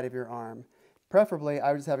outside of your arm. Preferably,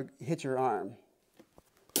 I would just have it hit your arm.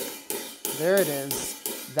 There it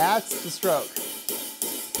is. That's the stroke.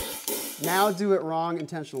 Now do it wrong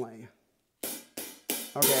intentionally.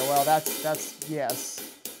 Okay, well that's yes.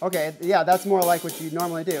 Okay, yeah, that's more like what you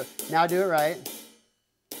normally do. Now do it right.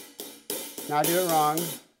 Now do it wrong.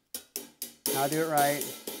 Now do it right.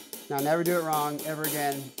 Now never do it wrong ever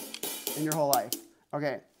again in your whole life.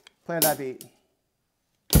 Okay, play that beat.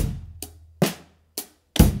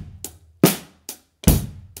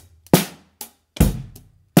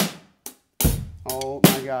 Oh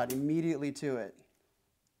my God, immediately to it.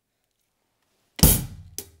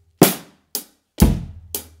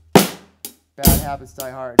 Bad habits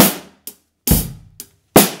die hard.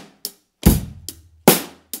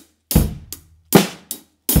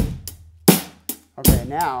 Okay,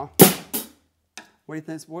 now, what do you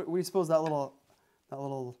think? What do you suppose that little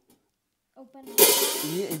Open.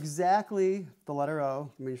 Yeah, exactly the letter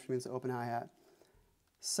O, which means open hi-hat.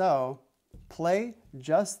 So, play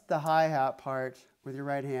just the hi-hat part with your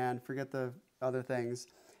right hand. Forget the other things.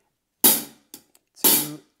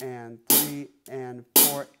 2 and 3 and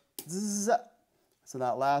 4. Zzz. So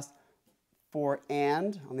that last 4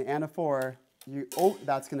 and on the and of 4,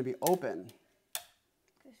 that's going to be open.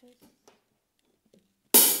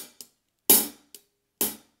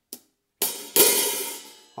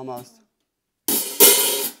 Almost.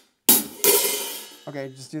 Okay,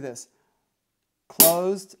 just do this.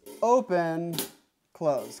 Closed, open,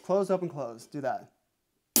 close. Closed, open, close. Do that.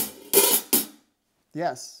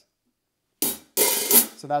 Yes.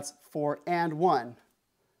 So that's 4 and 1.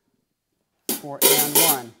 4 and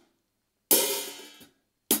 1.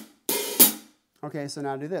 Okay, so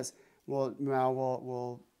now do this. We'll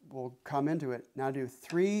come into it. Now do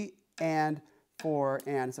 3 and 4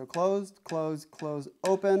 and. So closed, close, close,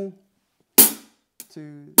 open.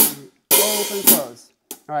 2, 3, open, close.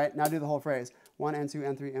 All right, now do the whole phrase. 1 and 2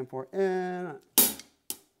 and 3 and 4 and.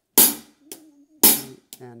 3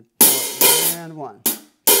 and 4 and 1.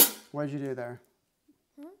 What did you do there?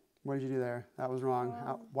 What did you do there? That was wrong.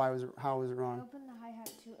 How was it wrong? I opened the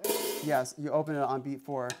hi-hat too early. Yes, you opened it on beat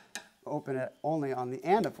 4. open it only on the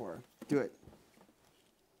and of 4. Do it.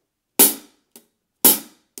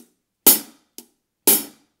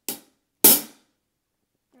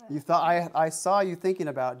 You thought I saw you thinking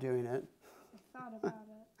about doing it. I thought about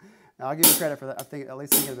it. I'll give you credit for that. I think at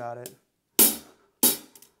least thinking about it. I'm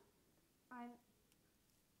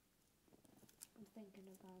thinking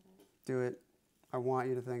about it. Do it. I want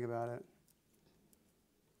you to think about it.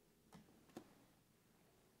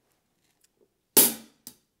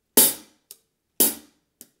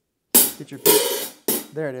 Get your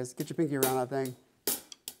there it is. Get your pinky around that thing.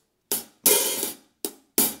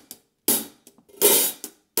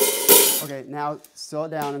 Okay, now slow it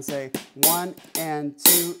down and say 1 and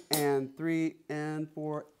 2 and 3 and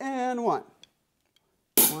 4 and 1.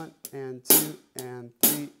 1 and 2 and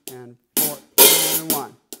 3 and 4 and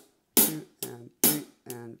 1. 2 and 3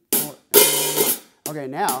 and 4 and 1. Okay,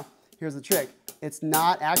 now here's the trick. It's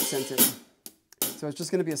not accented, so it's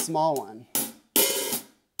just going to be a small one.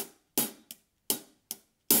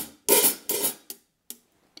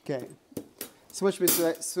 Okay, switch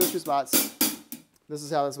your spots. This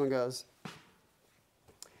is how this one goes.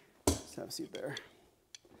 Just have a seat there.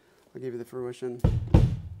 I'll give you the fruition.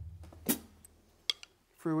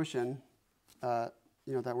 Fruition, you know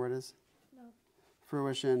what that word is? No.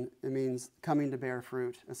 Fruition, it means coming to bear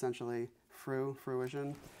fruit, essentially.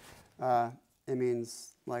 Fruition. It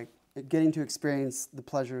means like getting to experience the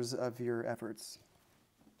pleasures of your efforts.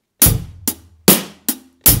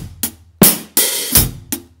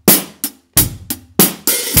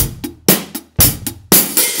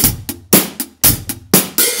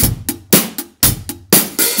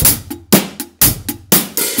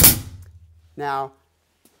 Now,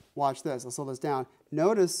 watch this. I'll slow this down.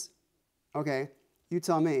 Notice, okay, you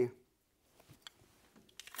tell me.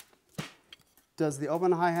 Does the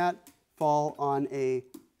open hi-hat fall on a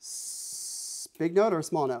big note or a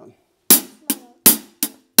small note? Small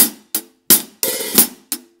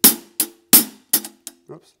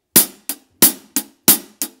note. Oops.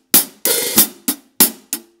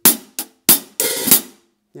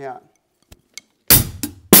 Yeah.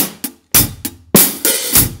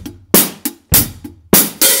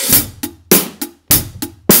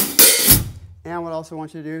 And what I also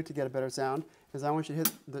want you to do to get a better sound is I want you to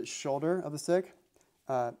hit the shoulder of the stick,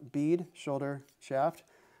 bead, shoulder, shaft.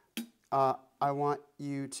 I want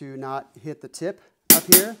you to not hit the tip up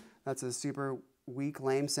here. That's a super weak,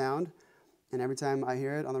 lame sound. And every time I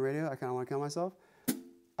hear it on the radio, I kind of want to kill myself.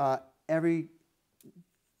 Every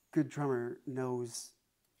good drummer knows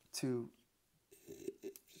to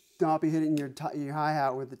not be hitting your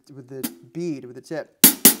hi-hat with the bead, with the tip,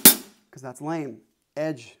 because that's lame.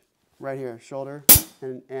 Edge. Right here, shoulder,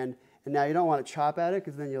 and now you don't want to chop at it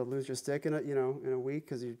because then you'll lose your stick in a week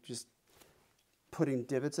because you're just putting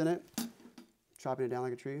divots in it, chopping it down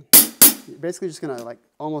like a tree. You're basically just gonna like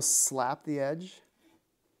almost slap the edge,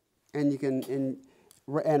 and you can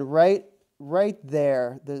and right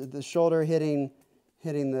there, the shoulder hitting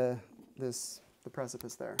the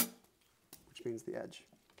precipice there, which means the edge.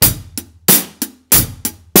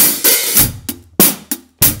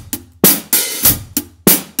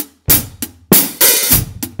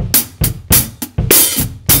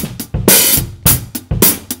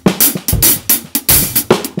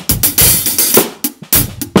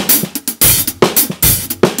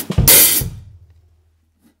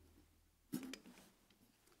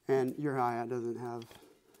 And your hi-hat doesn't have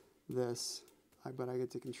this, but I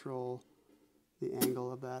get to control the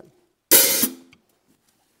angle of that.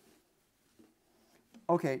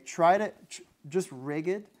 Okay, try to just rig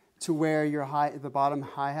it to where the bottom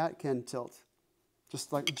hi-hat can tilt.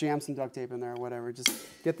 Just like jam some duct tape in there or whatever. Just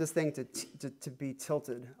get this thing to be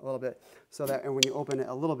tilted a little bit so that and when you open it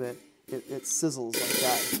a little bit, it sizzles like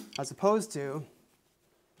that. As opposed to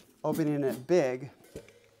opening it big.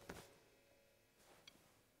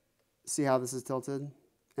 See how this is tilted?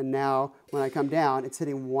 And now, when I come down, it's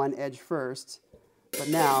hitting one edge first. But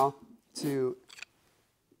now,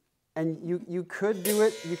 and you could do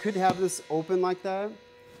it, you could have this open like that,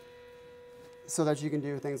 so that you can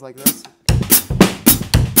do things like this.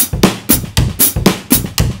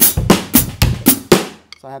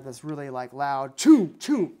 So I have this really like loud choo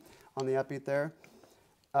choo on the upbeat there.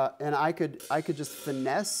 And I could just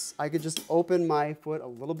finesse, I could just open my foot a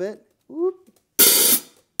little bit. Whoop.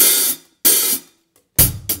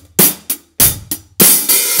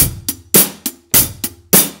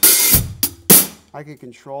 I could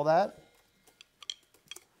control that,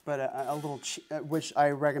 but a little which I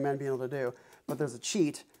recommend being able to do. But there's a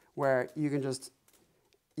cheat where you can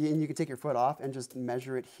you can take your foot off and just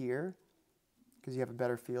measure it here, because you have a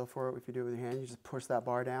better feel for it if you do it with your hand. You just push that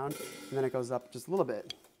bar down, and then it goes up just a little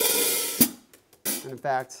bit. And in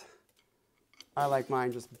fact, I like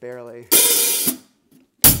mine just barely.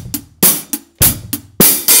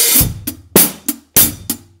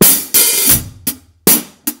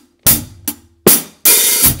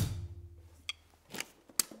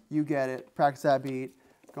 You get it. Practice that beat.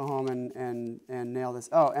 Go home and nail this.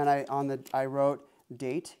 Oh, and I wrote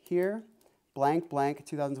date here, blank blank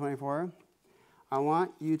 2024. I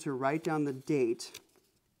want you to write down the date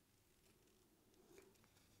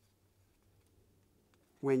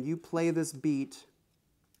when you play this beat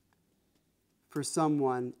for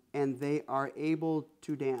someone and they are able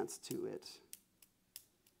to dance to it.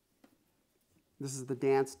 This is the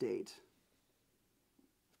dance date.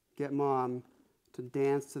 Get mom to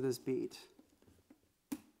dance to this beat.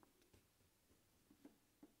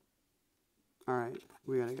 All right,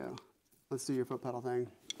 we gotta go. Let's do your foot pedal thing.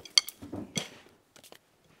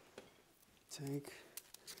 Take.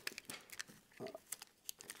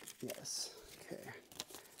 Yes. Okay.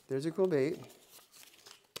 There's your cool beat.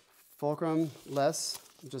 Fulcrum less,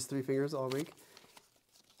 just 3 fingers all week.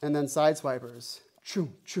 And then side swipers.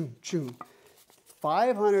 Choo, choo, choo.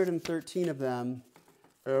 513 of them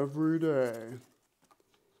every day.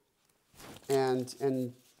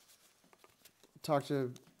 And talk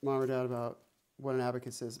to mom or dad about what an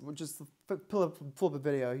abacus is. We'll just pull up a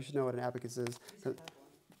video. You should know what an abacus is.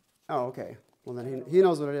 Oh, okay. Well, then he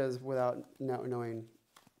knows what it is without knowing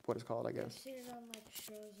what it's called, I guess. I've seen it on like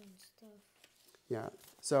shows and stuff. Yeah.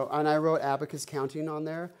 So, and I wrote abacus counting on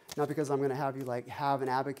there, not because I'm going to have you like have an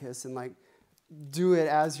abacus and like do it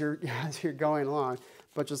as you're going along,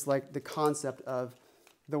 but just like the concept of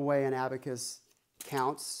the way an abacus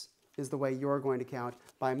counts is the way you're going to count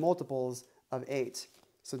by multiples of 8.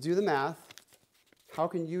 So do the math. How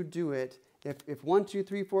can you do it if 1, 2,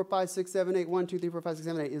 3, 4, 5, 6, 7, 8, 1, 2, 3, 4, 5, 6,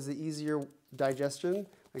 7, 8 is the easier digestion,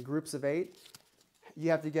 like groups of 8, you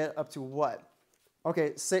have to get up to what?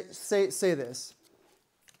 Okay, say this.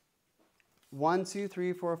 1, 2,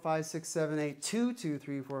 3, 4, 5, 6, 7, 8, 2, 2,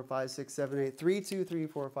 3, 4, 5, 6, 7, 8, 3, 2, 3,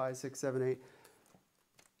 4, 5, 6, 7, 8,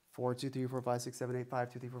 4, 2, 3, 4, 5, 6, 7, 8,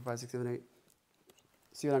 5, 2, 3, 4, 5, 6, 7, 8.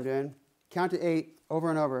 See what I'm doing? Count to 8 over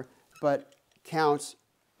and over, but count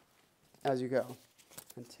as you go.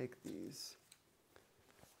 And take these.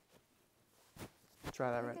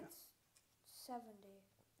 Try that right now. It's 70.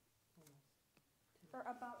 Or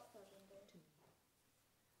about 70.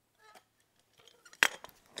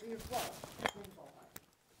 You're close.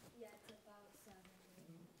 Yeah, it's about 70.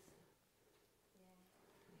 Yeah.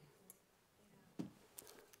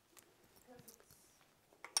 Because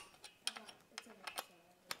it's about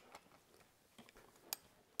 70.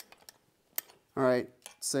 All right,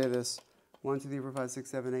 say this. 1, 2, 3, 4, 5, 6,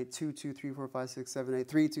 7, 8, 2, 2, 3, 4, 5, 6, 7, 8,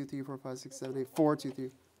 3, 2, 3, 4, 5, 6, 7, 8, 4, 2,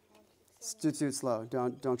 3. Do it slow.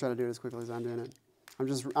 Don't try to do it as quickly as I'm doing it. I'm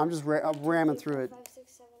ramming through it. 5,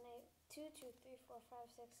 6, 7, 8. 2, 2, 3, 4, 5,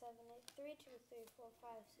 6, 7, 8. 3, 2, 3, 4,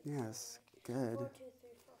 5, 6, 7, 8. Yes, good. 4, 2,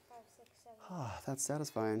 3, 4, 5, 6, 7, 8. Ah, that's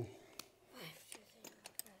satisfying. 5, 2, 3, 4,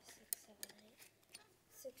 5, 6, 7, 8.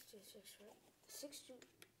 6, 2, 6, 4. 6, 2.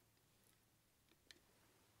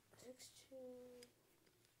 6, 2.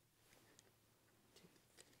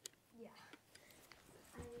 Yeah.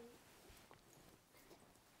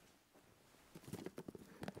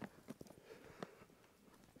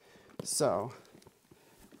 So,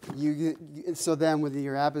 so then with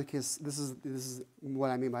your abacus, this is what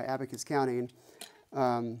I mean by abacus counting.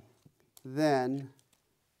 Then,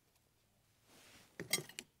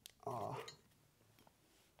 my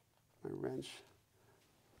wrench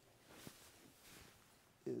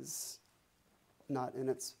is not in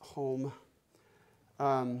its home.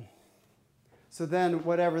 So then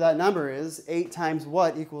whatever that number is, 8 times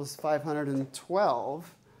what equals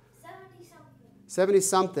 512? 70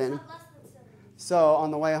 something. Not less than 70. So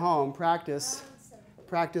on the way home, practice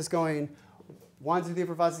Around 70. going 1, 2, 3,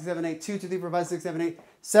 4, 5, 6, 7, 8, 2, 2, 3, 4, 5, 6, 7, 8,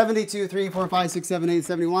 72, 3, 4, 5, 6, 7, 8,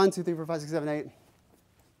 71, 2, 3, 4, 5, 6, 7, 8.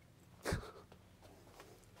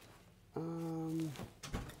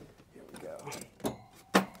 Here we go.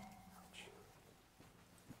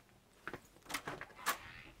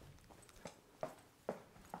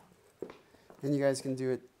 And you guys can do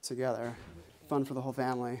it together. Fun for the whole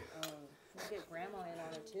family. We'll get grandma in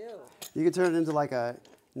on it too. You could turn it into like a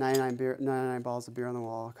 99 balls of beer on the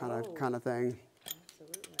wall kind of thing.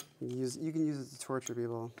 Absolutely. You can use it to torture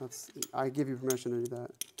people. I give you permission to do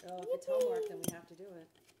that. Oh, if it's homework, then we have to do it.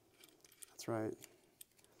 That's right.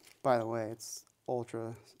 By the way, it's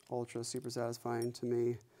ultra super satisfying to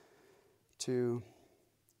me to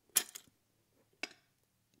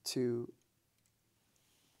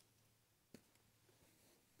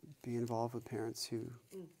be involved with parents who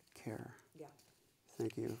care. Yeah.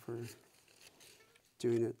 Thank you for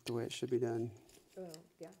doing it the way it should be done. Oh,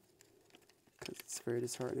 yeah. Because it's very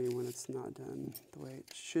disheartening when it's not done the way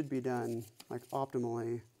it should be done, like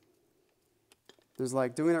optimally. There's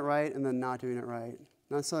like doing it right and then not doing it right.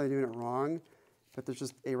 Not necessarily doing it wrong, but there's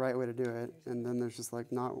just a right way to do it, and then there's just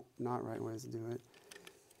like not right ways to do it.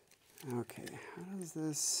 Okay, how does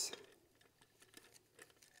this?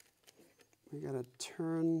 We gotta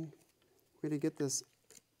turn. We gotta get this.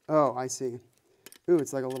 Oh, I see. Ooh,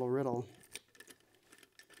 it's like a little riddle.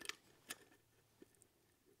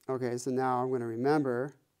 Okay, so now I'm going to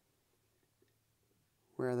remember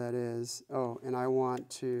where that is. Oh, and I want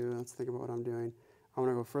to, let's think about what I'm doing. I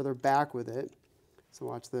want to go further back with it. So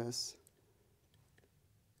watch this.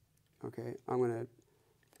 Okay, I'm going to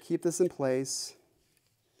keep this in place.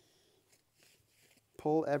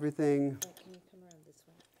 Pull everything. Can you come around this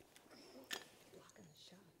way? Blocking the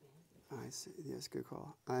shot, man. I see. Yes, good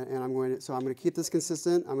call. And I'm going to keep this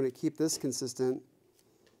consistent. I'm going to keep this consistent.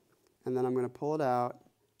 And then I'm going to pull it out.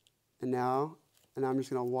 And now I'm just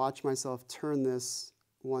going to watch myself turn this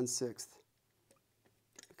 1/6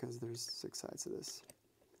 because there's 6 sides to this.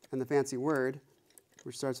 And the fancy word,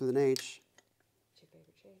 which starts with an H. What's your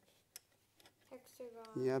favorite shape?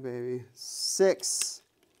 Hexagon. Yeah, baby. 6.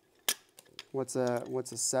 What's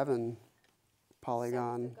a 7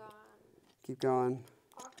 polygon? Septagon. Keep going.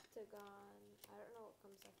 Octagon. I don't know what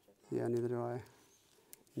comes after that. Yeah, neither do I.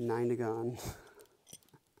 9-tagon.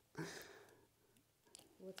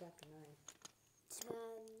 What's after 9?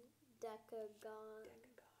 Decagon.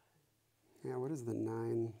 Yeah, what is the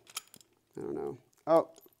 9? I don't know. Oh,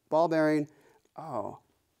 ball bearing. Oh.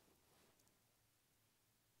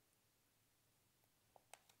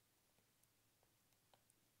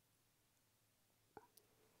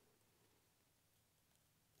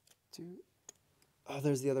 Oh,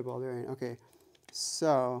 there's the other ball bearing. Okay.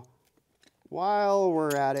 So, while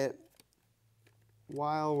we're at it,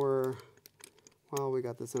 while we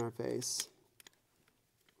got this in our face,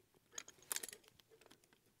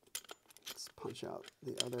 let's punch out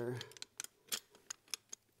the other.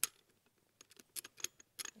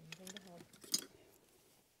 Anything to help.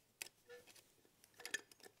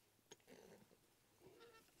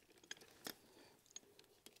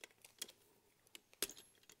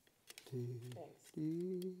 Thanks.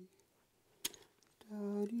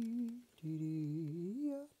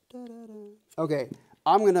 Okay,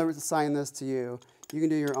 I'm going to assign this to you. You can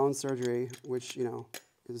do your own surgery, which,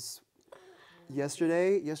 is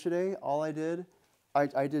yesterday, all I did,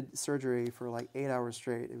 I did surgery for like 8 hours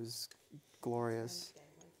straight. It was glorious.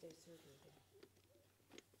 Wednesday surgery.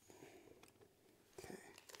 Okay,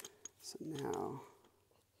 so now,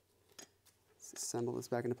 let's assemble this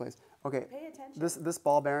back into place. Okay, Pay attention. this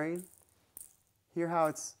ball bearing, hear how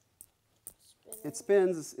it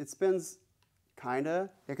Spinning. spins kinda.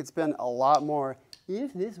 It could spin a lot more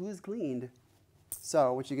if this was cleaned.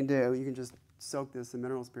 So what you can do, you can just soak this in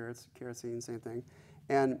mineral spirits, kerosene, same thing,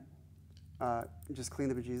 and just clean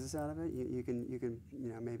the bejesus out of it. You can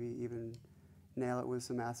maybe even nail it with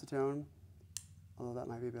some acetone, although that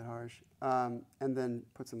might be a bit harsh. And then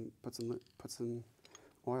put some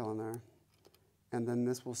oil in there, and then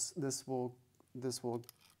this will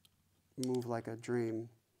move like a dream.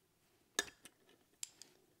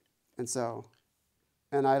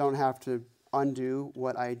 And I don't have to undo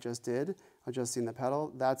what I just did, adjusting the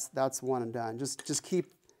pedal. That's one and done. Just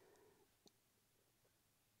keep.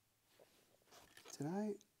 Did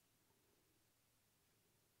I?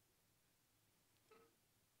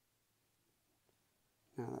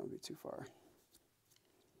 No, that would be too far.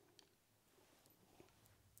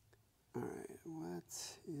 All right, what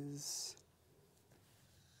is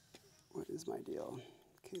my deal?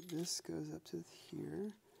 Okay, this goes up to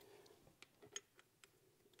here.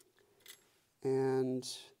 And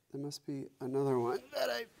there must be another one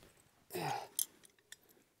that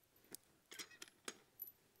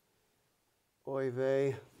Oy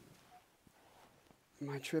vey. Am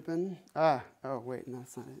I tripping? Oh wait, no,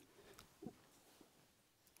 that's not it.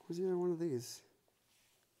 Where's the other one of these?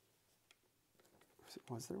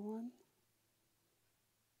 Was there one?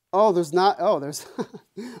 Oh, there's not. Oh, there's.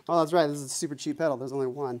 Oh, that's right. This is a super cheap pedal. There's only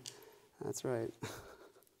one. That's right.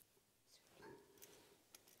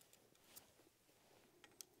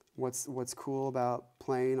 What's cool about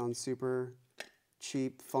playing on super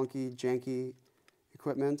cheap, funky, janky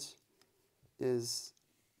equipment is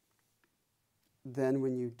then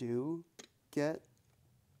when you do get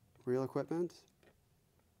real equipment,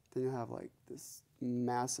 then you'll have like this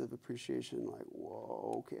massive appreciation, like,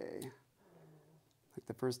 whoa, okay. Like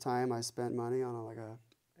the first time I spent money on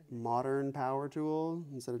a modern power tool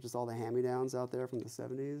instead of just all the hand-me-downs out there from the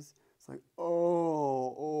 70s, it's like,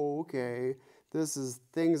 oh, okay.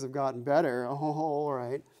 things have gotten better. Oh, all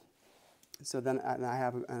right. So then, and I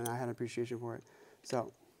had an appreciation for it.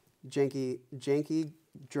 So, janky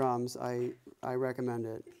drums. I recommend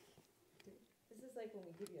it. This is like when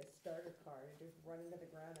we give you a starter car and just run into the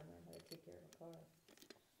ground and learn how to take care of a car.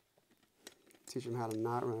 Teach them how to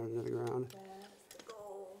not run into the ground. That's the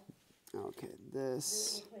goal. Okay,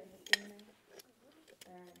 this. Really playing this game now?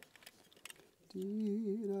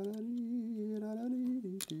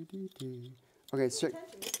 Okay, Attention,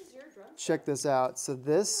 this is your drum. check this out. So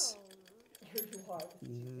this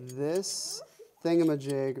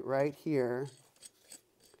thingamajig right here,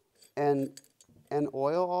 and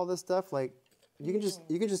oil all this stuff. Like you can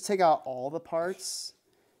just take out all the parts.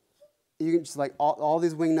 You can just like all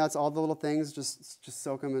these wing nuts, all the little things, just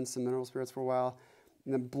soak them in some mineral spirits for a while,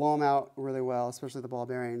 and then blow them out really well, especially the ball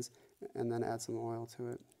bearings, and then add some oil to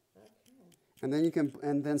it. And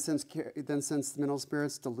then since mineral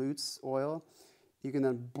spirits dilutes oil, you can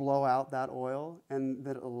then blow out that oil, and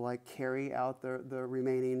that it'll like carry out the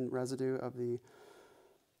remaining residue of the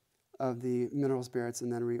mineral spirits,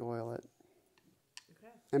 and then re-oil it.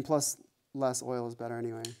 Okay. And plus, less oil is better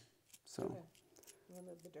anyway. So. Okay.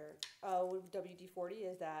 Remove the dirt. Oh,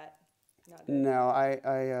 WD-40, is that not good? No,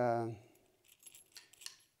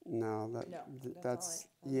 no, that's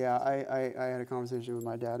all yeah. I had a conversation with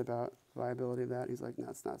my dad about viability of that. He's like, no,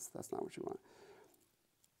 that's not what you want.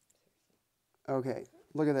 Okay,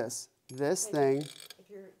 look at this. This thing. If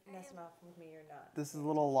you're messing off with me, you're not. This is a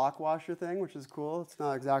little lock washer thing, which is cool. It's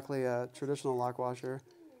not exactly a traditional lock washer.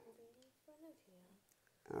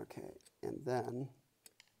 Okay, and then,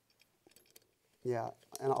 yeah,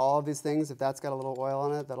 and all of these things, if that's got a little oil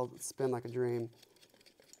on it, that'll spin like a dream.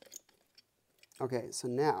 Okay, so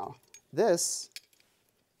now this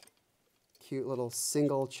cute little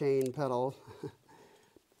single chain pedal,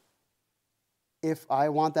 if I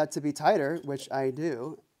want that to be tighter, which I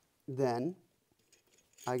do, then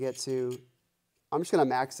I get to, I'm just going to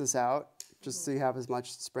max this out just so you have as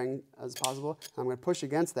much spring as possible. I'm going to push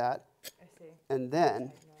against that, I see. and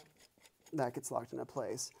then that gets locked into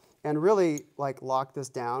place. And really, like, lock this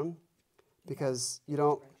down, because you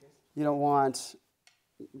don't want,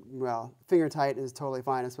 well, finger tight is totally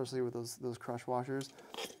fine, especially with those crush washers,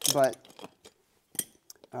 but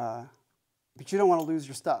you don't want to lose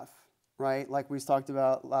your stuff, right? Like we talked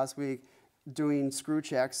about last week, doing screw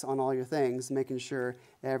checks on all your things, making sure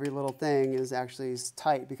every little thing is actually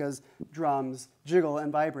tight, because drums jiggle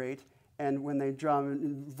and vibrate, and when they drum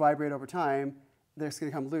and vibrate over time, they're just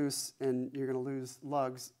going to come loose, and you're going to lose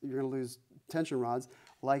lugs, you're going to lose tension rods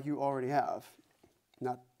like you already have.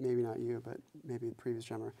 Maybe not you, but maybe the previous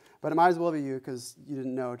drummer. But it might as well be you, because you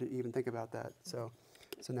didn't know to even think about that. So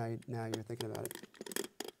now you're thinking about it.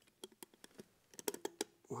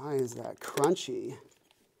 Why is that crunchy?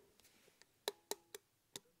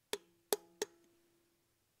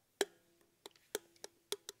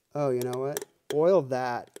 Oh, you know what? Oil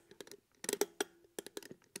that.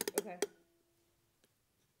 Okay.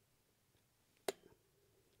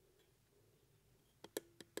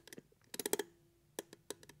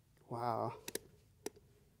 Wow.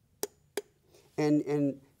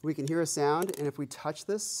 And we can hear a sound, and if we touch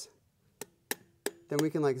this, then we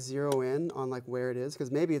can like zero in on like where it is, because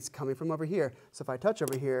maybe it's coming from over here. So if I touch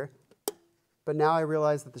over here, but now I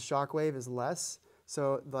realize that the shock wave is less,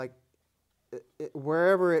 so like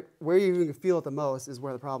where you can feel it the most is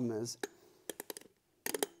where the problem is.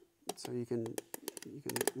 So you can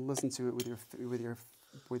listen to it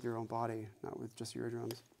with your own body, not with just your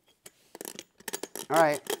eardrums. All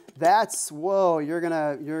right, whoa, you're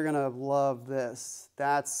gonna love this.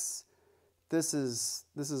 This is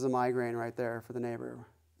a migraine right there for the neighbor.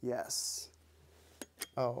 Yes.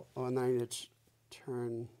 Oh, and then I need to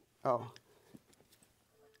turn. Oh,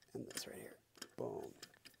 and this right here. Boom.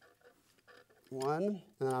 One,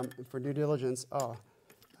 and for due diligence. Oh,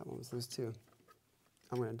 that one was loose too.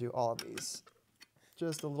 I'm gonna do all of these,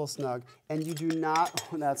 just a little snug. And you do not.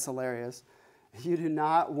 That's hilarious. You do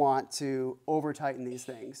not want to over tighten these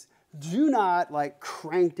things. Do not like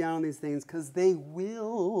crank down these things, because they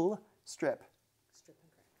will strip.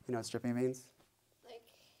 You know what stripping means? Like,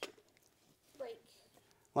 break.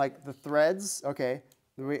 Like the threads. Okay,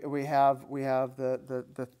 we have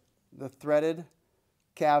the threaded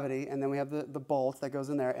cavity, and then we have the bolt that goes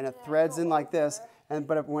in there, and it threads in like this.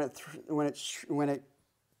 But when it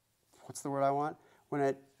what's the word I want? When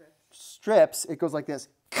it strips, it goes like this.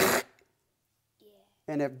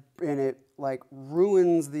 And it like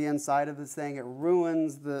ruins the inside of this thing. It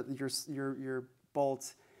ruins your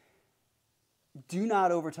bolt. Do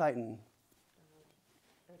not over tighten.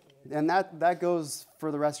 And that goes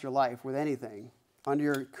for the rest of your life with anything. Under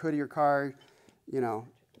your hood of your car, you know,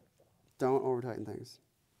 don't over tighten things.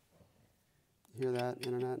 Hear that,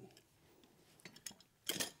 internet?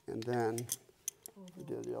 And then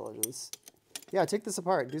due diligence. Yeah, take this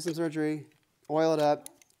apart. Do some surgery. Oil it up.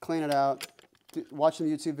 Clean it out. Watch some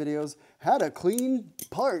YouTube videos. How to clean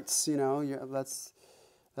parts. You know, yeah,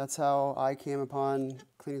 that's how I came upon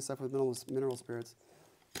cleaning stuff with mineral spirits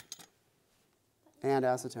and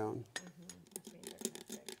acetone.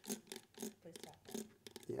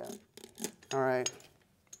 Yeah. All right.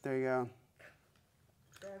 There you go.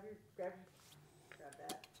 Grab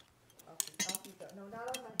that. Off you go. No,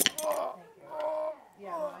 not on my head. Thank you.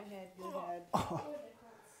 Yeah, my head, your head.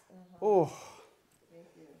 Oh. Thank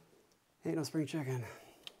you. Ain't no spring chicken.